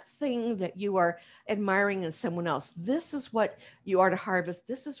harvest, that thing that you are admiring in someone else. This is what you are to harvest.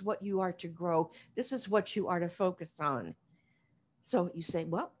 This is what you are to grow. This is what you are to focus on. So you say,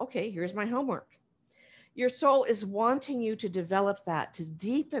 well, okay, here's my homework. Your soul is wanting you to develop that, to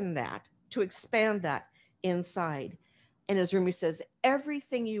deepen that, to expand that inside. And as Rumi says,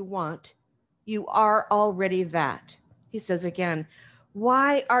 everything you want, you are already that. He says again,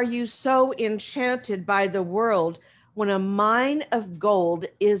 why are you so enchanted by the world when a mine of gold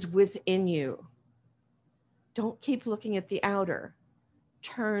is within you? Don't keep looking at the outer.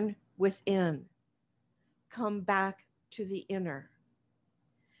 Turn within. Come back to the inner.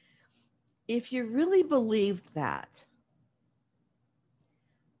 If you really believed that,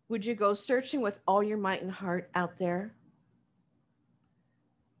 would you go searching with all your might and heart out there?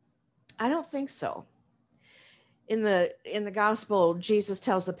 I don't think so. In the gospel, Jesus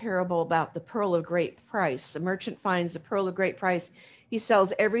tells the parable about the pearl of great price. The merchant finds the pearl of great price. He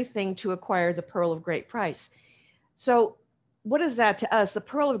sells everything to acquire the pearl of great price. So what is that to us? The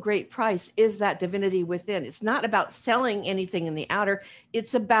pearl of great price is that divinity within. It's not about selling anything in the outer.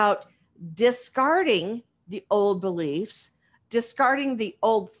 It's about discarding the old beliefs, discarding the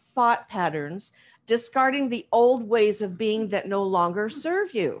old thought patterns, discarding the old ways of being that no longer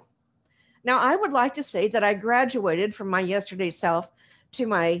serve you. Now, I would like to say that I graduated from my yesterday self to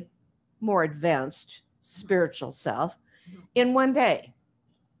my more advanced spiritual self in one day.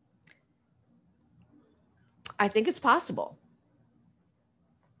 I think it's possible.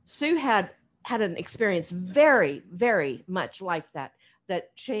 Sue had an experience very, very much like that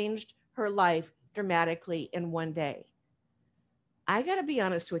changed her life dramatically in one day. I got to be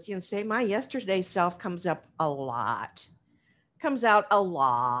honest with you and say my yesterday self comes up a lot, comes out a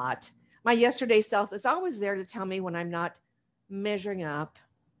lot. My yesterday self is always there to tell me when I'm not measuring up,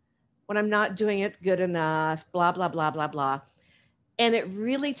 when I'm not doing it good enough, blah, blah, blah, blah, blah. And it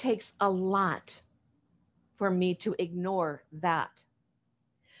really takes a lot for me to ignore that.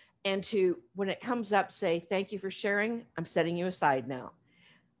 And to, when it comes up, say, thank you for sharing. I'm setting you aside now.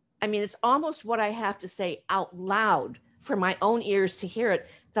 I mean, it's almost what I have to say out loud for my own ears to hear it,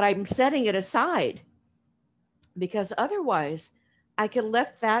 that I'm setting it aside. Because otherwise, I can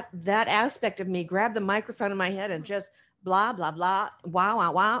let that aspect of me grab the microphone in my head and just blah, blah, blah, wow,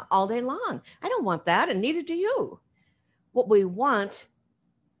 wow, wow, all day long. I don't want that, and neither do you. What we want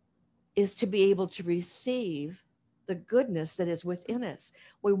is to be able to receive the goodness that is within us.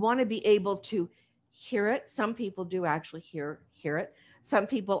 We want to be able to hear it. Some people do actually hear it. Some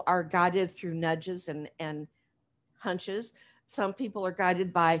people are guided through nudges and hunches. Some people are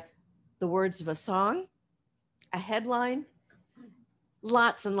guided by the words of a song, a headline,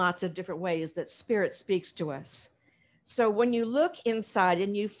 lots and lots of different ways that spirit speaks to us. So when you look inside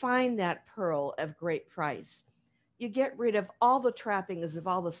and you find that pearl of great price, you get rid of all the trappings of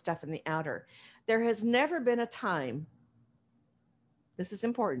all the stuff in the outer. There has never been a time, this is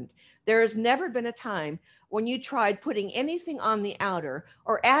important, there has never been a time when you tried putting anything on the outer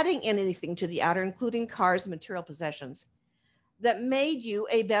or adding anything to the outer, including cars and material possessions, that made you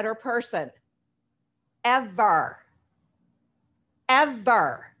a better person. Ever.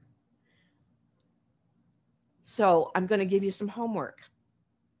 Ever. So I'm going to give you some homework.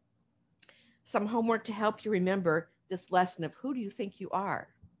 Some homework to help you remember this lesson of who do you think you are.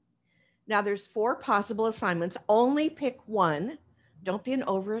 Now there's 4 possible assignments. Only pick one. Don't be an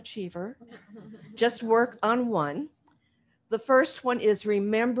overachiever. Just work on one. The first one is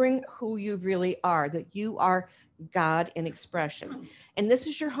remembering who you really are, that you are God in expression. And this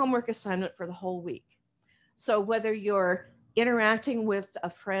is your homework assignment for the whole week. So whether you're interacting with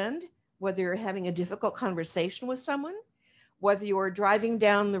a friend, whether you're having a difficult conversation with someone, whether you're driving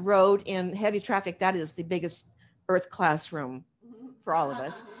down the road in heavy traffic, that is the biggest earth classroom for all of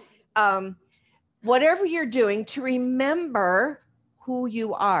us. Whatever you're doing, to remember who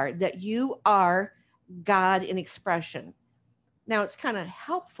you are, that you are God in expression. Now, it's kind of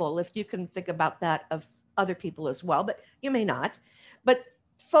helpful if you can think about that of other people as well, but you may not. But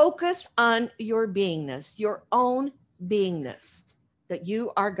focus on your beingness, your own beingness, that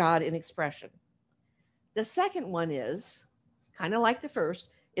you are God in expression. The second one is, kind of like the first,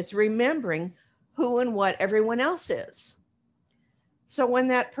 it's remembering who and what everyone else is. So when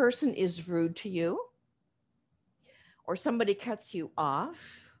that person is rude to you, or somebody cuts you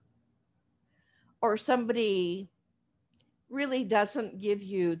off, or somebody really doesn't give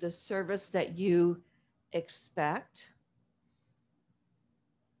you the service that you expect,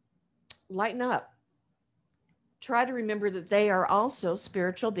 lighten up. Try to remember that they are also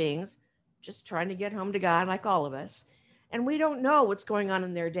spiritual beings, just trying to get home to God like all of us. And we don't know what's going on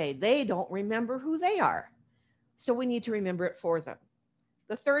in their day. They don't remember who they are. So we need to remember it for them.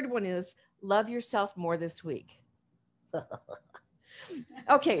 The third one is love yourself more this week.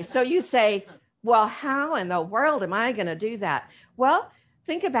 Okay, so you say, well, how in the world am I going to do that? Well,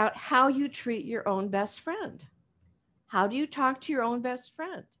 think about how you treat your own best friend. How do you talk to your own best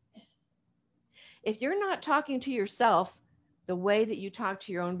friend? If you're not talking to yourself the way that you talk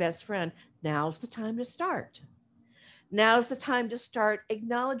to your own best friend, now's the time to start. Now's the time to start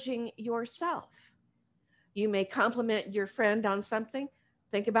acknowledging yourself. You may compliment your friend on something.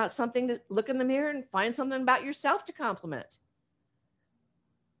 Think about something to look in the mirror and find something about yourself to compliment.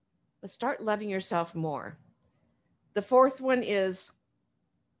 But start loving yourself more. The fourth one is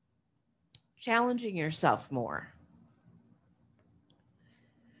challenging yourself more.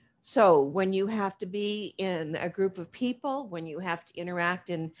 So when you have to be in a group of people, when you have to interact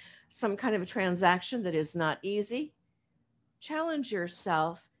in some kind of a transaction that is not easy, challenge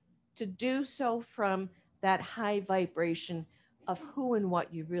yourself to do so from that high vibration of who and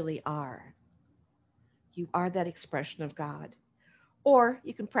what you really are. You are that expression of God. Or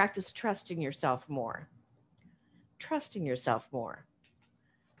you can practice trusting yourself more. Trusting yourself more.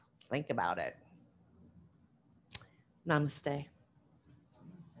 Think about it. Namaste.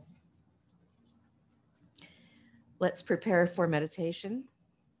 Let's prepare for meditation.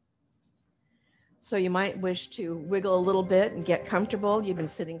 So you might wish to wiggle a little bit and get comfortable. You've been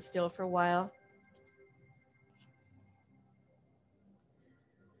sitting still for a while.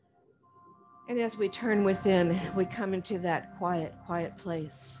 And as we turn within, we come into that quiet, quiet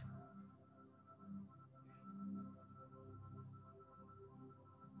place.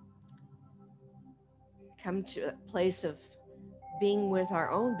 Come to a place of being with our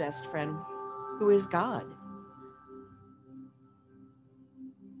own best friend, who is God.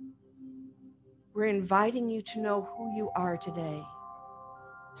 We're inviting you to know who you are today,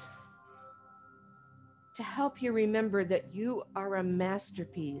 to help you remember that you are a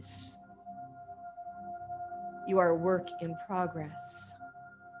masterpiece. You are a work in progress.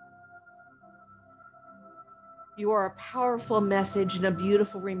 You are a powerful message and a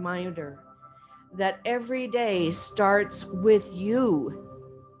beautiful reminder that every day starts with you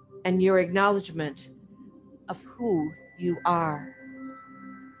and your acknowledgement of who you are.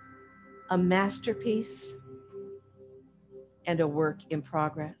 A masterpiece and a work in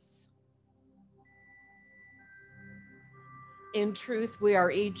progress. In truth, we are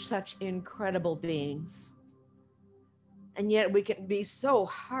each such incredible beings. And yet we can be so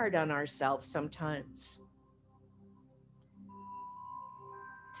hard on ourselves sometimes.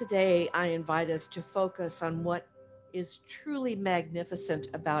 Today, I invite us to focus on what is truly magnificent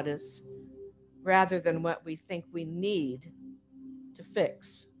about us rather than what we think we need to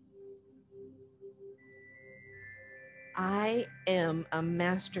fix. I am a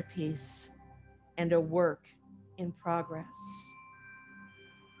masterpiece and a work in progress.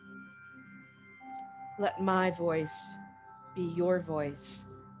 Let my voice be your voice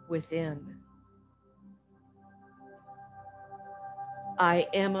within. I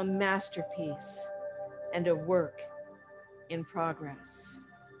am a masterpiece and a work in progress.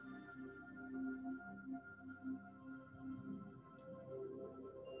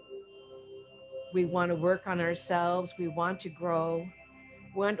 We want to work on ourselves. We want to grow.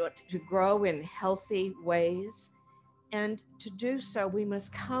 We want to grow in healthy ways. And to do so, we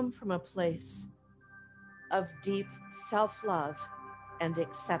must come from a place of deep self-love and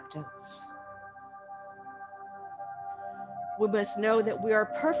acceptance. We must know that we are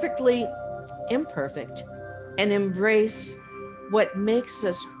perfectly imperfect and embrace what makes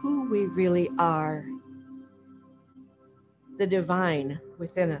us who we really are, the divine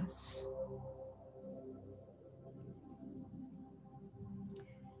within us.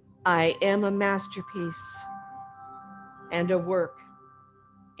 I am a masterpiece and a work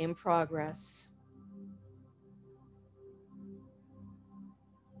in progress.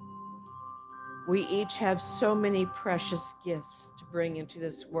 We each have so many precious gifts to bring into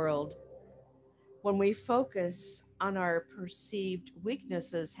this world. When we focus on our perceived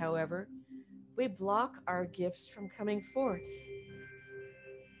weaknesses, however, we block our gifts from coming forth.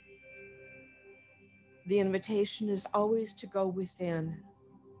 The invitation is always to go within.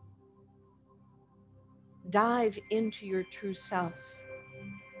 Dive into your true self,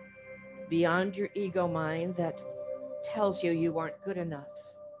 beyond your ego mind that tells you you aren't good enough.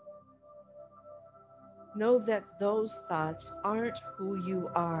 Know that those thoughts aren't who you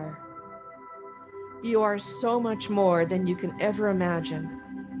are. You are so much more than you can ever imagine.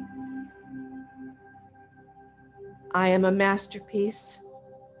 I am a masterpiece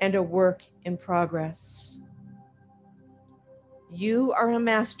and a work in progress. You are a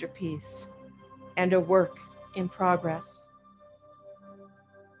masterpiece and a work in progress.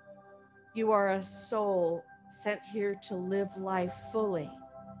 You are a soul sent here to live life fully.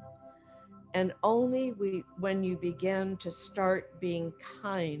 And only when you begin to start being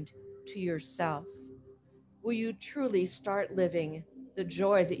kind to yourself will you truly start living the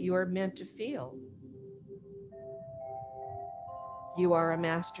joy that you are meant to feel. You are a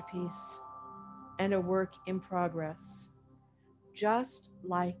masterpiece and a work in progress, just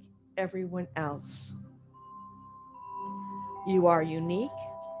like everyone else. You are unique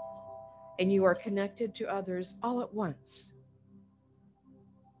and you are connected to others all at once.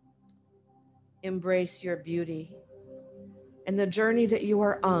 Embrace your beauty and the journey that you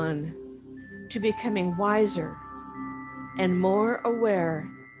are on to becoming wiser and more aware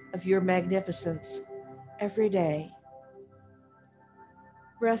of your magnificence every day.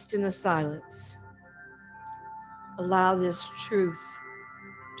 Rest in the silence. Allow this truth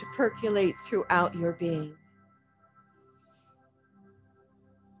to percolate throughout your being.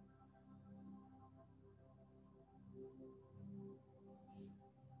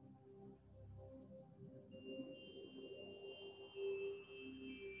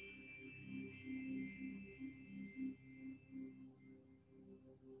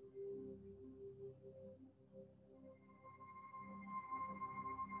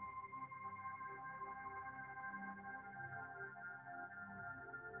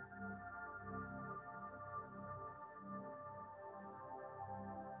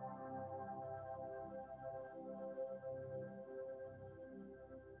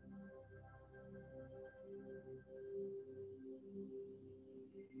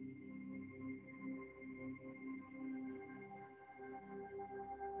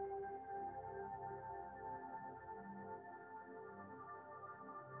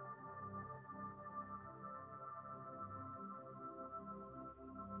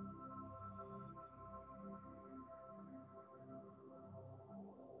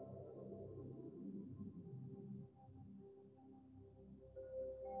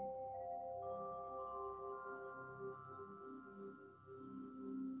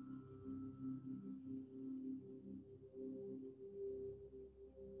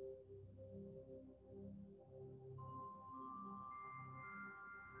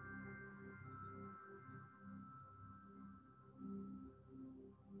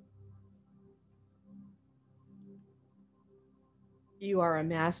 You are a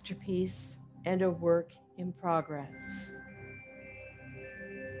masterpiece and a work in progress.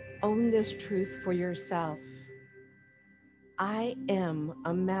 Own this truth for yourself. I am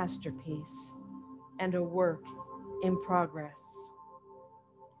a masterpiece and a work in progress.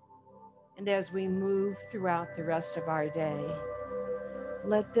 And as we move throughout the rest of our day,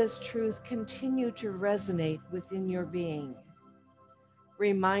 let this truth continue to resonate within your being,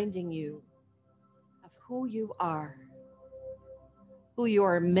 reminding you of who you are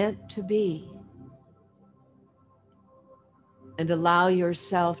meant to be, and allow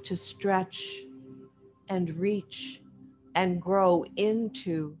yourself to stretch and reach and grow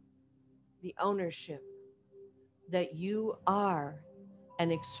into the ownership that you are an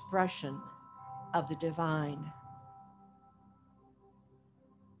expression of the divine.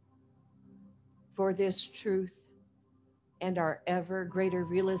 For this truth and our ever greater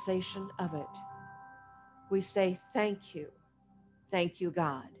realization of it, we say thank you,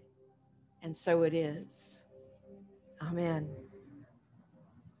 God. And so it is. Amen.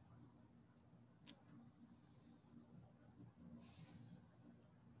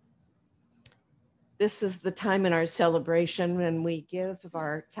 This is the time in our celebration when we give of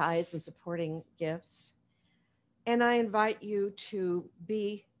our tithes and supporting gifts. And I invite you to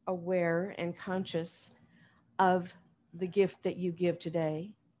be aware and conscious of the gift that you give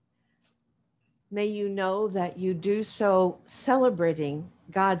today. May you know that you do so celebrating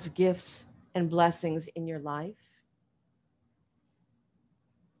God's gifts and blessings in your life.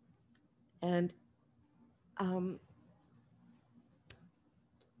 And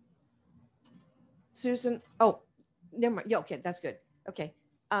Susan, oh, never mind. Yeah, okay, that's good. Okay.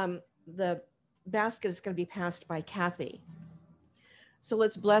 The basket is going to be passed by Kathy. So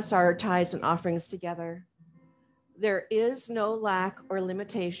let's bless our tithes and offerings together. There is no lack or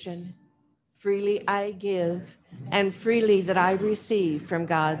limitation. Freely I give, and freely that I receive from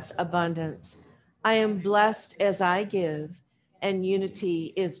God's abundance. I am blessed as I give, and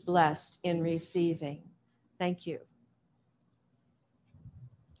unity is blessed in receiving. Thank you.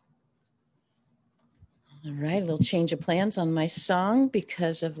 All right, a little change of plans on my song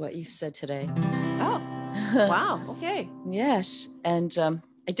because of what you've said today. Oh, wow. Okay. Yes. And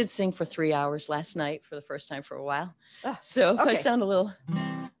I did sing for 3 hours last night for the first time for a while. So if okay. I sound a little,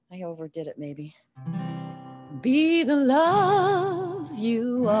 I overdid it maybe. Be the love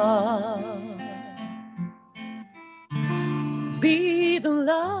you are. Be the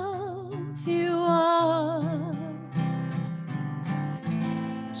love you are.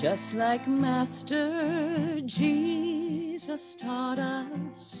 Just like Master Jesus taught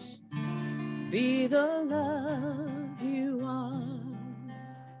us, be the love you are.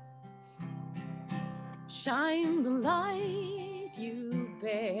 Shine the light you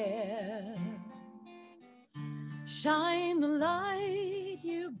bear. Shine the light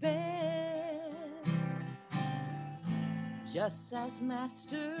you bear. Just as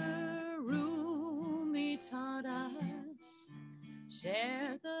Master Rumi taught us,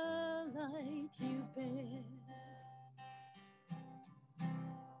 share the light you bear.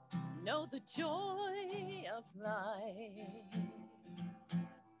 Know the joy of life.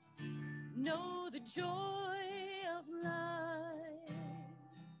 Know the joy of life.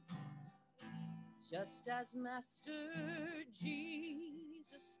 Just as Master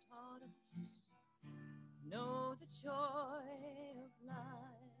Jesus taught us, know the joy of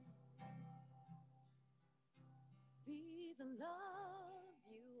life. Be the love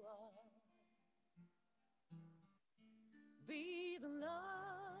you are. Be the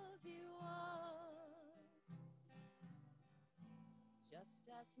love you are. Just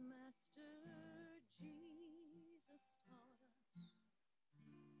as Master Jesus taught us,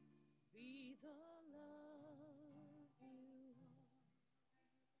 be the love you are.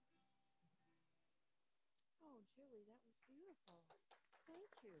 Oh, Julie, that was beautiful.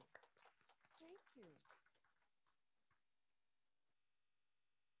 Thank you. Thank you.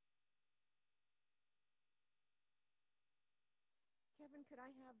 Kevin, could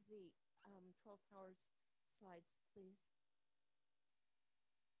I have the 12 Powers slides, please?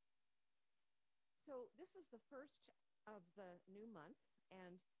 So this is the first of the new month,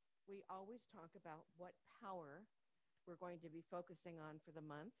 and we always talk about what power we're going to be focusing on for the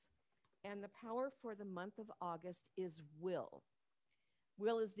month. And the power for the month of August is will.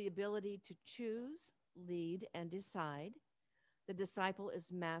 Will is the ability to choose, lead, and decide. The disciple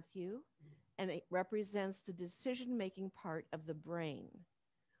is Matthew, and it represents the decision-making part of the brain.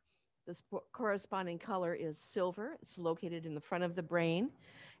 The corresponding color is silver. It's located in the front of the brain.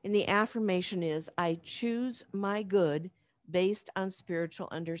 And the affirmation is, I choose my good based on spiritual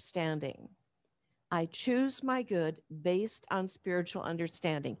understanding. I choose my good based on spiritual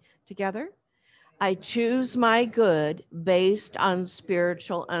understanding. Together? I choose my good based on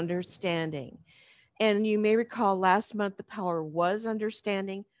spiritual understanding. And you may recall last month the power was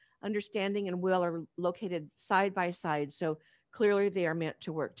understanding. Understanding and will are located side by side. So clearly they are meant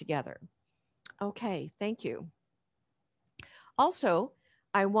to work together. Okay, thank you. Also,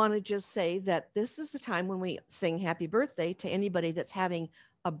 I want to just say that this is the time when we sing happy birthday to anybody that's having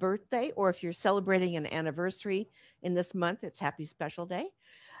a birthday, or if you're celebrating an anniversary in this month, it's happy special day.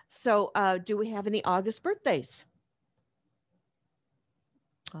 So do we have any August birthdays?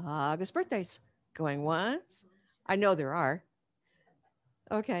 August birthdays. Going once? I know there are.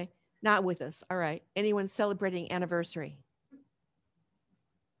 Okay, not with us. All right. Anyone celebrating anniversary?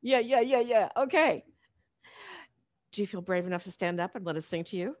 Yeah. Okay. Do you feel brave enough to stand up and let us sing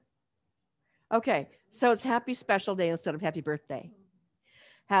to you? Okay, so it's happy special day instead of happy birthday.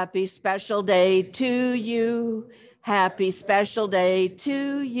 Happy special day to you. Happy special day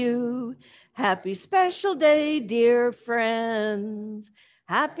to you. Happy special day, dear friends.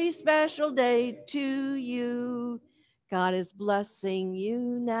 Happy special day to you. God is blessing you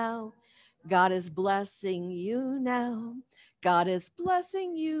now. God is blessing you now. God is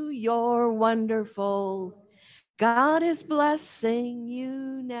blessing you. You're wonderful. God is blessing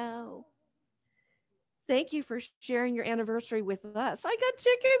you now. Thank you for sharing your anniversary with us. I got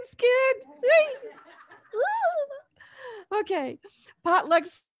chickens, kid. Okay. Potluck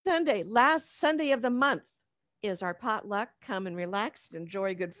Sunday, last Sunday of the month is our potluck. Come and relax,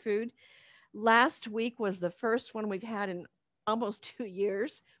 enjoy good food. Last week was the first one we've had in almost 2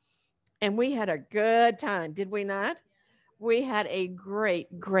 years, and we had a good time, did we not? We had a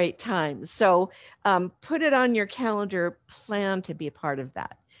great time. So put it on your calendar, plan to be a part of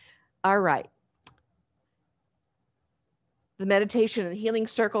that. All right. The meditation and healing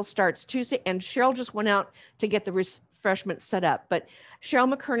circle starts Tuesday, and Cheryl just went out to get the refreshment set up. But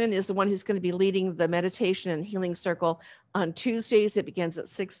Cheryl McKernan is the one who's going to be leading the meditation and healing circle on Tuesdays. It begins at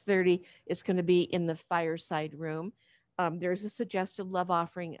 6:30. It's going to be in the fireside room. There's a suggested love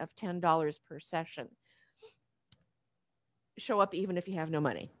offering of $10 per session. Show up even if you have no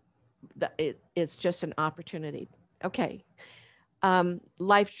money. It's just an opportunity. Okay.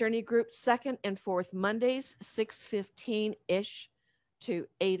 Life Journey Group, second and fourth Mondays, 6:15-ish to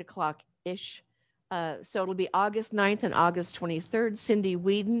 8 o'clock-ish. So it'll be August 9th and August 23rd. Cindy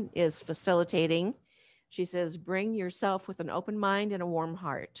Whedon is facilitating. She says, bring yourself with an open mind and a warm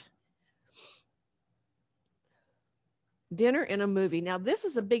heart. Dinner and a movie. Now, this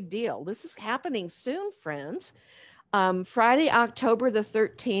is a big deal. This is happening soon, friends. Friday, October the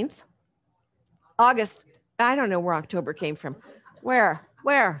 13th. August, I don't know where October came from. Where?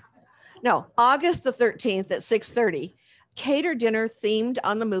 No, August the 13th at 6:30. Cater dinner themed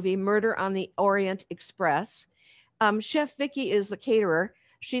on the movie Murder on the Orient Express. Chef Vicky is the caterer.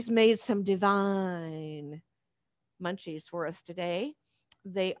 She's made some divine munchies for us today.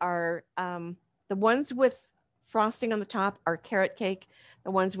 They are, the ones with frosting on the top are carrot cake.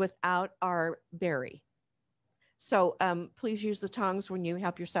 The ones without are berry. So please use the tongs when you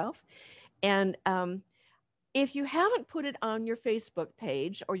help yourself. And if you haven't put it on your Facebook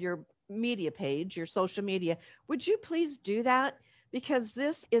page or your media page, your social media, would you please do that? Because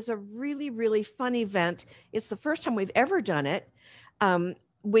this is a really fun event. It's the first time we've ever done it.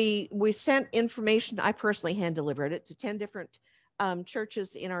 We sent information. I personally hand delivered it to 10 different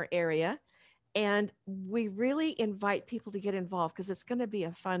churches in our area. And we really invite people to get involved because it's going to be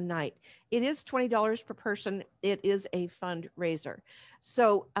a fun night. It is $20 per person. It is a fundraiser.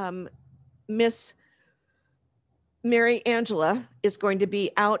 So Miss Mary Angela is going to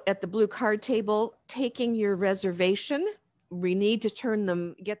be out at the blue card table taking your reservation. We need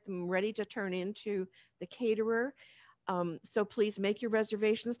to get them ready to turn into the caterer. So please make your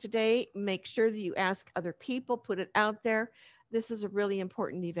reservations today. Make sure that you ask other people, put it out there. This is a really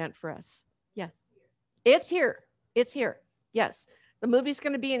important event for us. Yes, it's here. It's here. Yes, the movie's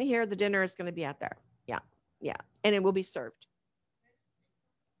going to be in here. The dinner is going to be out there. Yeah. And it will be served.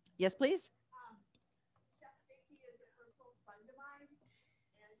 Yes, please. Chef Vicky is a personal friend of mine,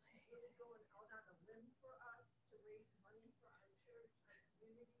 and she's really going out on a limb for us to raise money for our church, our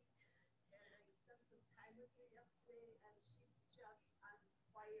community. And I spent some time with her yesterday, and she's just on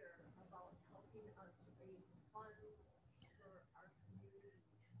fire about helping us raise funds for our community.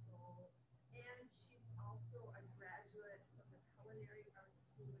 So, and she's also a graduate from the Culinary Arts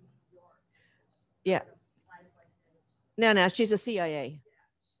School in New York. Yeah. No, she's a CIA.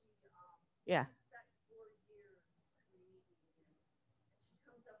 Yeah.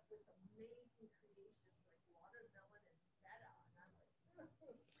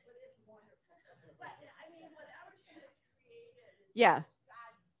 Yeah. God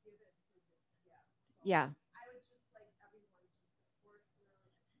given gift. So Yeah. I would just like everyone to support her so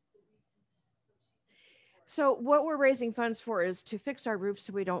we can so she can support. So what we're raising funds for is to fix our roof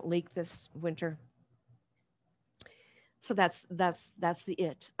so we don't leak this winter. So that's the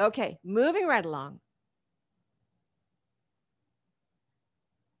it. Okay, moving right along.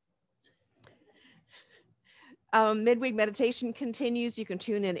 Midweek meditation continues. You can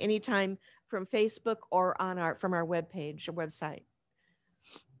tune in anytime from Facebook or from our webpage or website.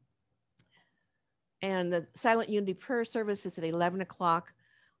 And the Silent Unity Prayer Service is at 11 o'clock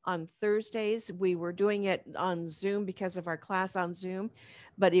on Thursdays. We were doing it on Zoom because of our class on Zoom,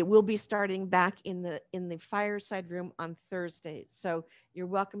 but it will be starting back in the fireside room on Thursdays. So you're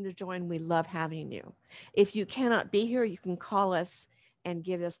welcome to join. We love having you. If you cannot be here, you can call us and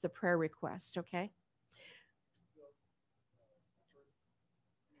give us the prayer request, okay?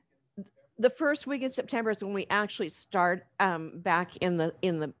 The first week in September is when we actually start back in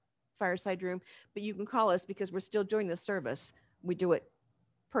the fireside room, but you can call us because we're still doing the service. We do it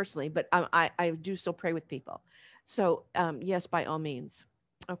personally, but I do still pray with people. So yes, by all means.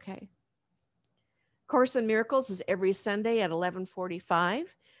 Okay. Course in Miracles is every Sunday at 11:45.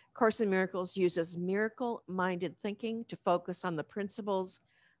 Course in Miracles uses miracle-minded thinking to focus on the principles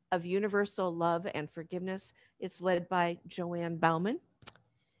of universal love and forgiveness. It's led by Joanne Bauman,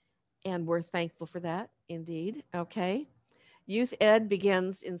 and we're thankful for that, indeed. Okay. Youth Ed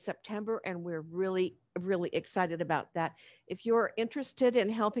begins in September, and we're really, really excited about that. If you're interested in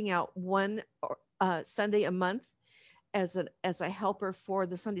helping out one Sunday a month as a helper for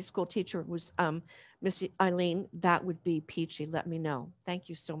the Sunday school teacher who's Miss Eileen, that would be peachy. Let me know. Thank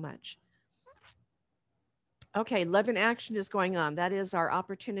you so much. Okay, Love in Action is going on. That is our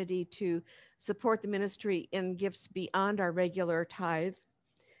opportunity to support the ministry in gifts beyond our regular tithe.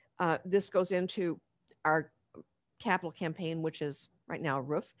 This goes into our capital campaign, which is right now a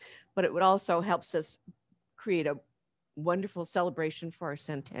roof, but it would also helps us create a wonderful celebration for our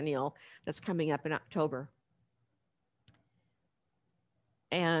centennial that's coming up in October.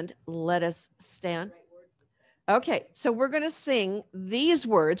 And let us stand. Okay, so we're going to sing these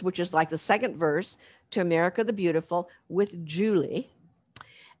words, which is like the second verse to America the Beautiful with Julie.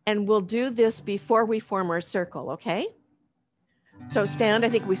 And we'll do this before we form our circle, okay? So stand. I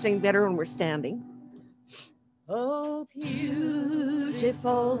think we sing better when we're standing. Oh,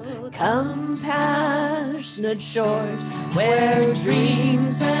 beautiful, compassionate shores where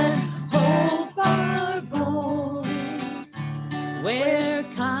dreams and hope are born, where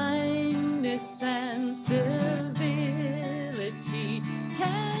kindness and civility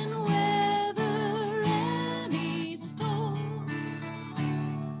can weather any storm.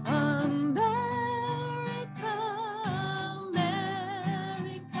 America,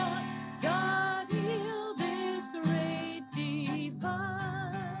 America, God heal this great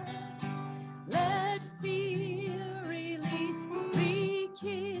divide. Let fear release,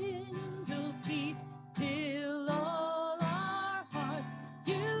 rekindle peace, till all our hearts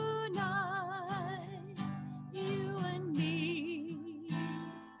unite. You and me,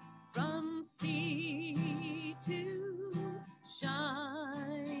 from sea to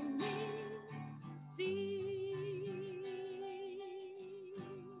shining sea.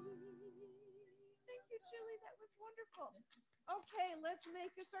 Thank you, Julie. That was wonderful. Okay, let's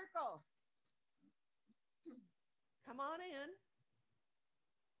make a circle. Come on in.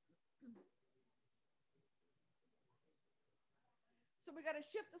 So we got to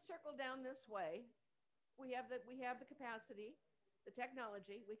shift the circle down this way. We have the capacity, the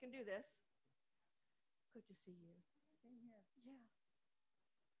technology. We can do this. Good to see you. Same here. Yeah.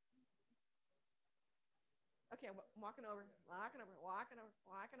 Okay, I'm walking over.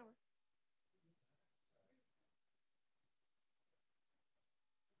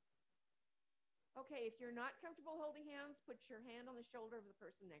 Okay, if you're not comfortable holding hands, put your hand on the shoulder of the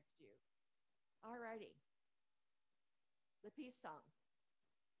person next to you. All righty. The peace song.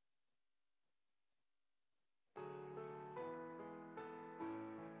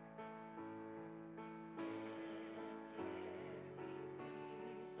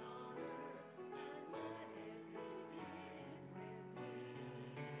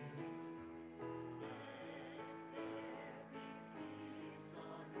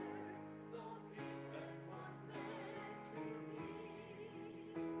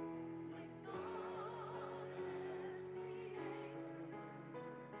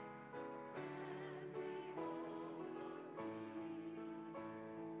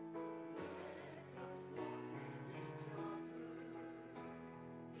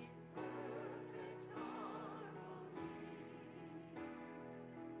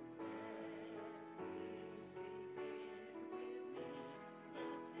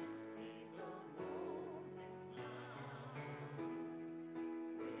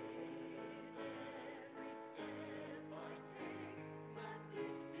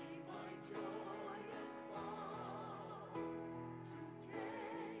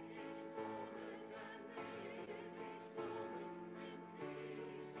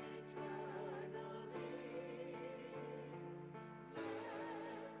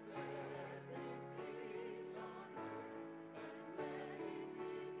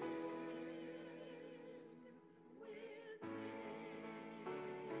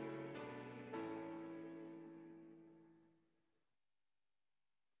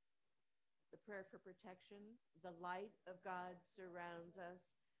 prayer for protection. The light of God surrounds us.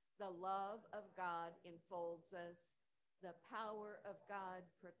 The love of God enfolds us. The power of God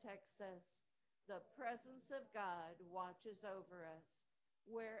protects us. The presence of God watches over us.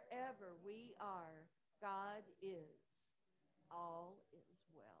 Wherever we are, God is. All is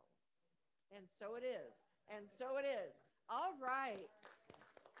well. And so it is. And so it is. All right.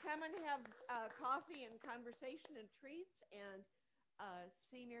 Come and have coffee and conversation and treats, and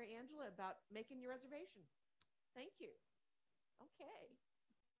see Mary Angela about making your reservation. Thank you. Okay.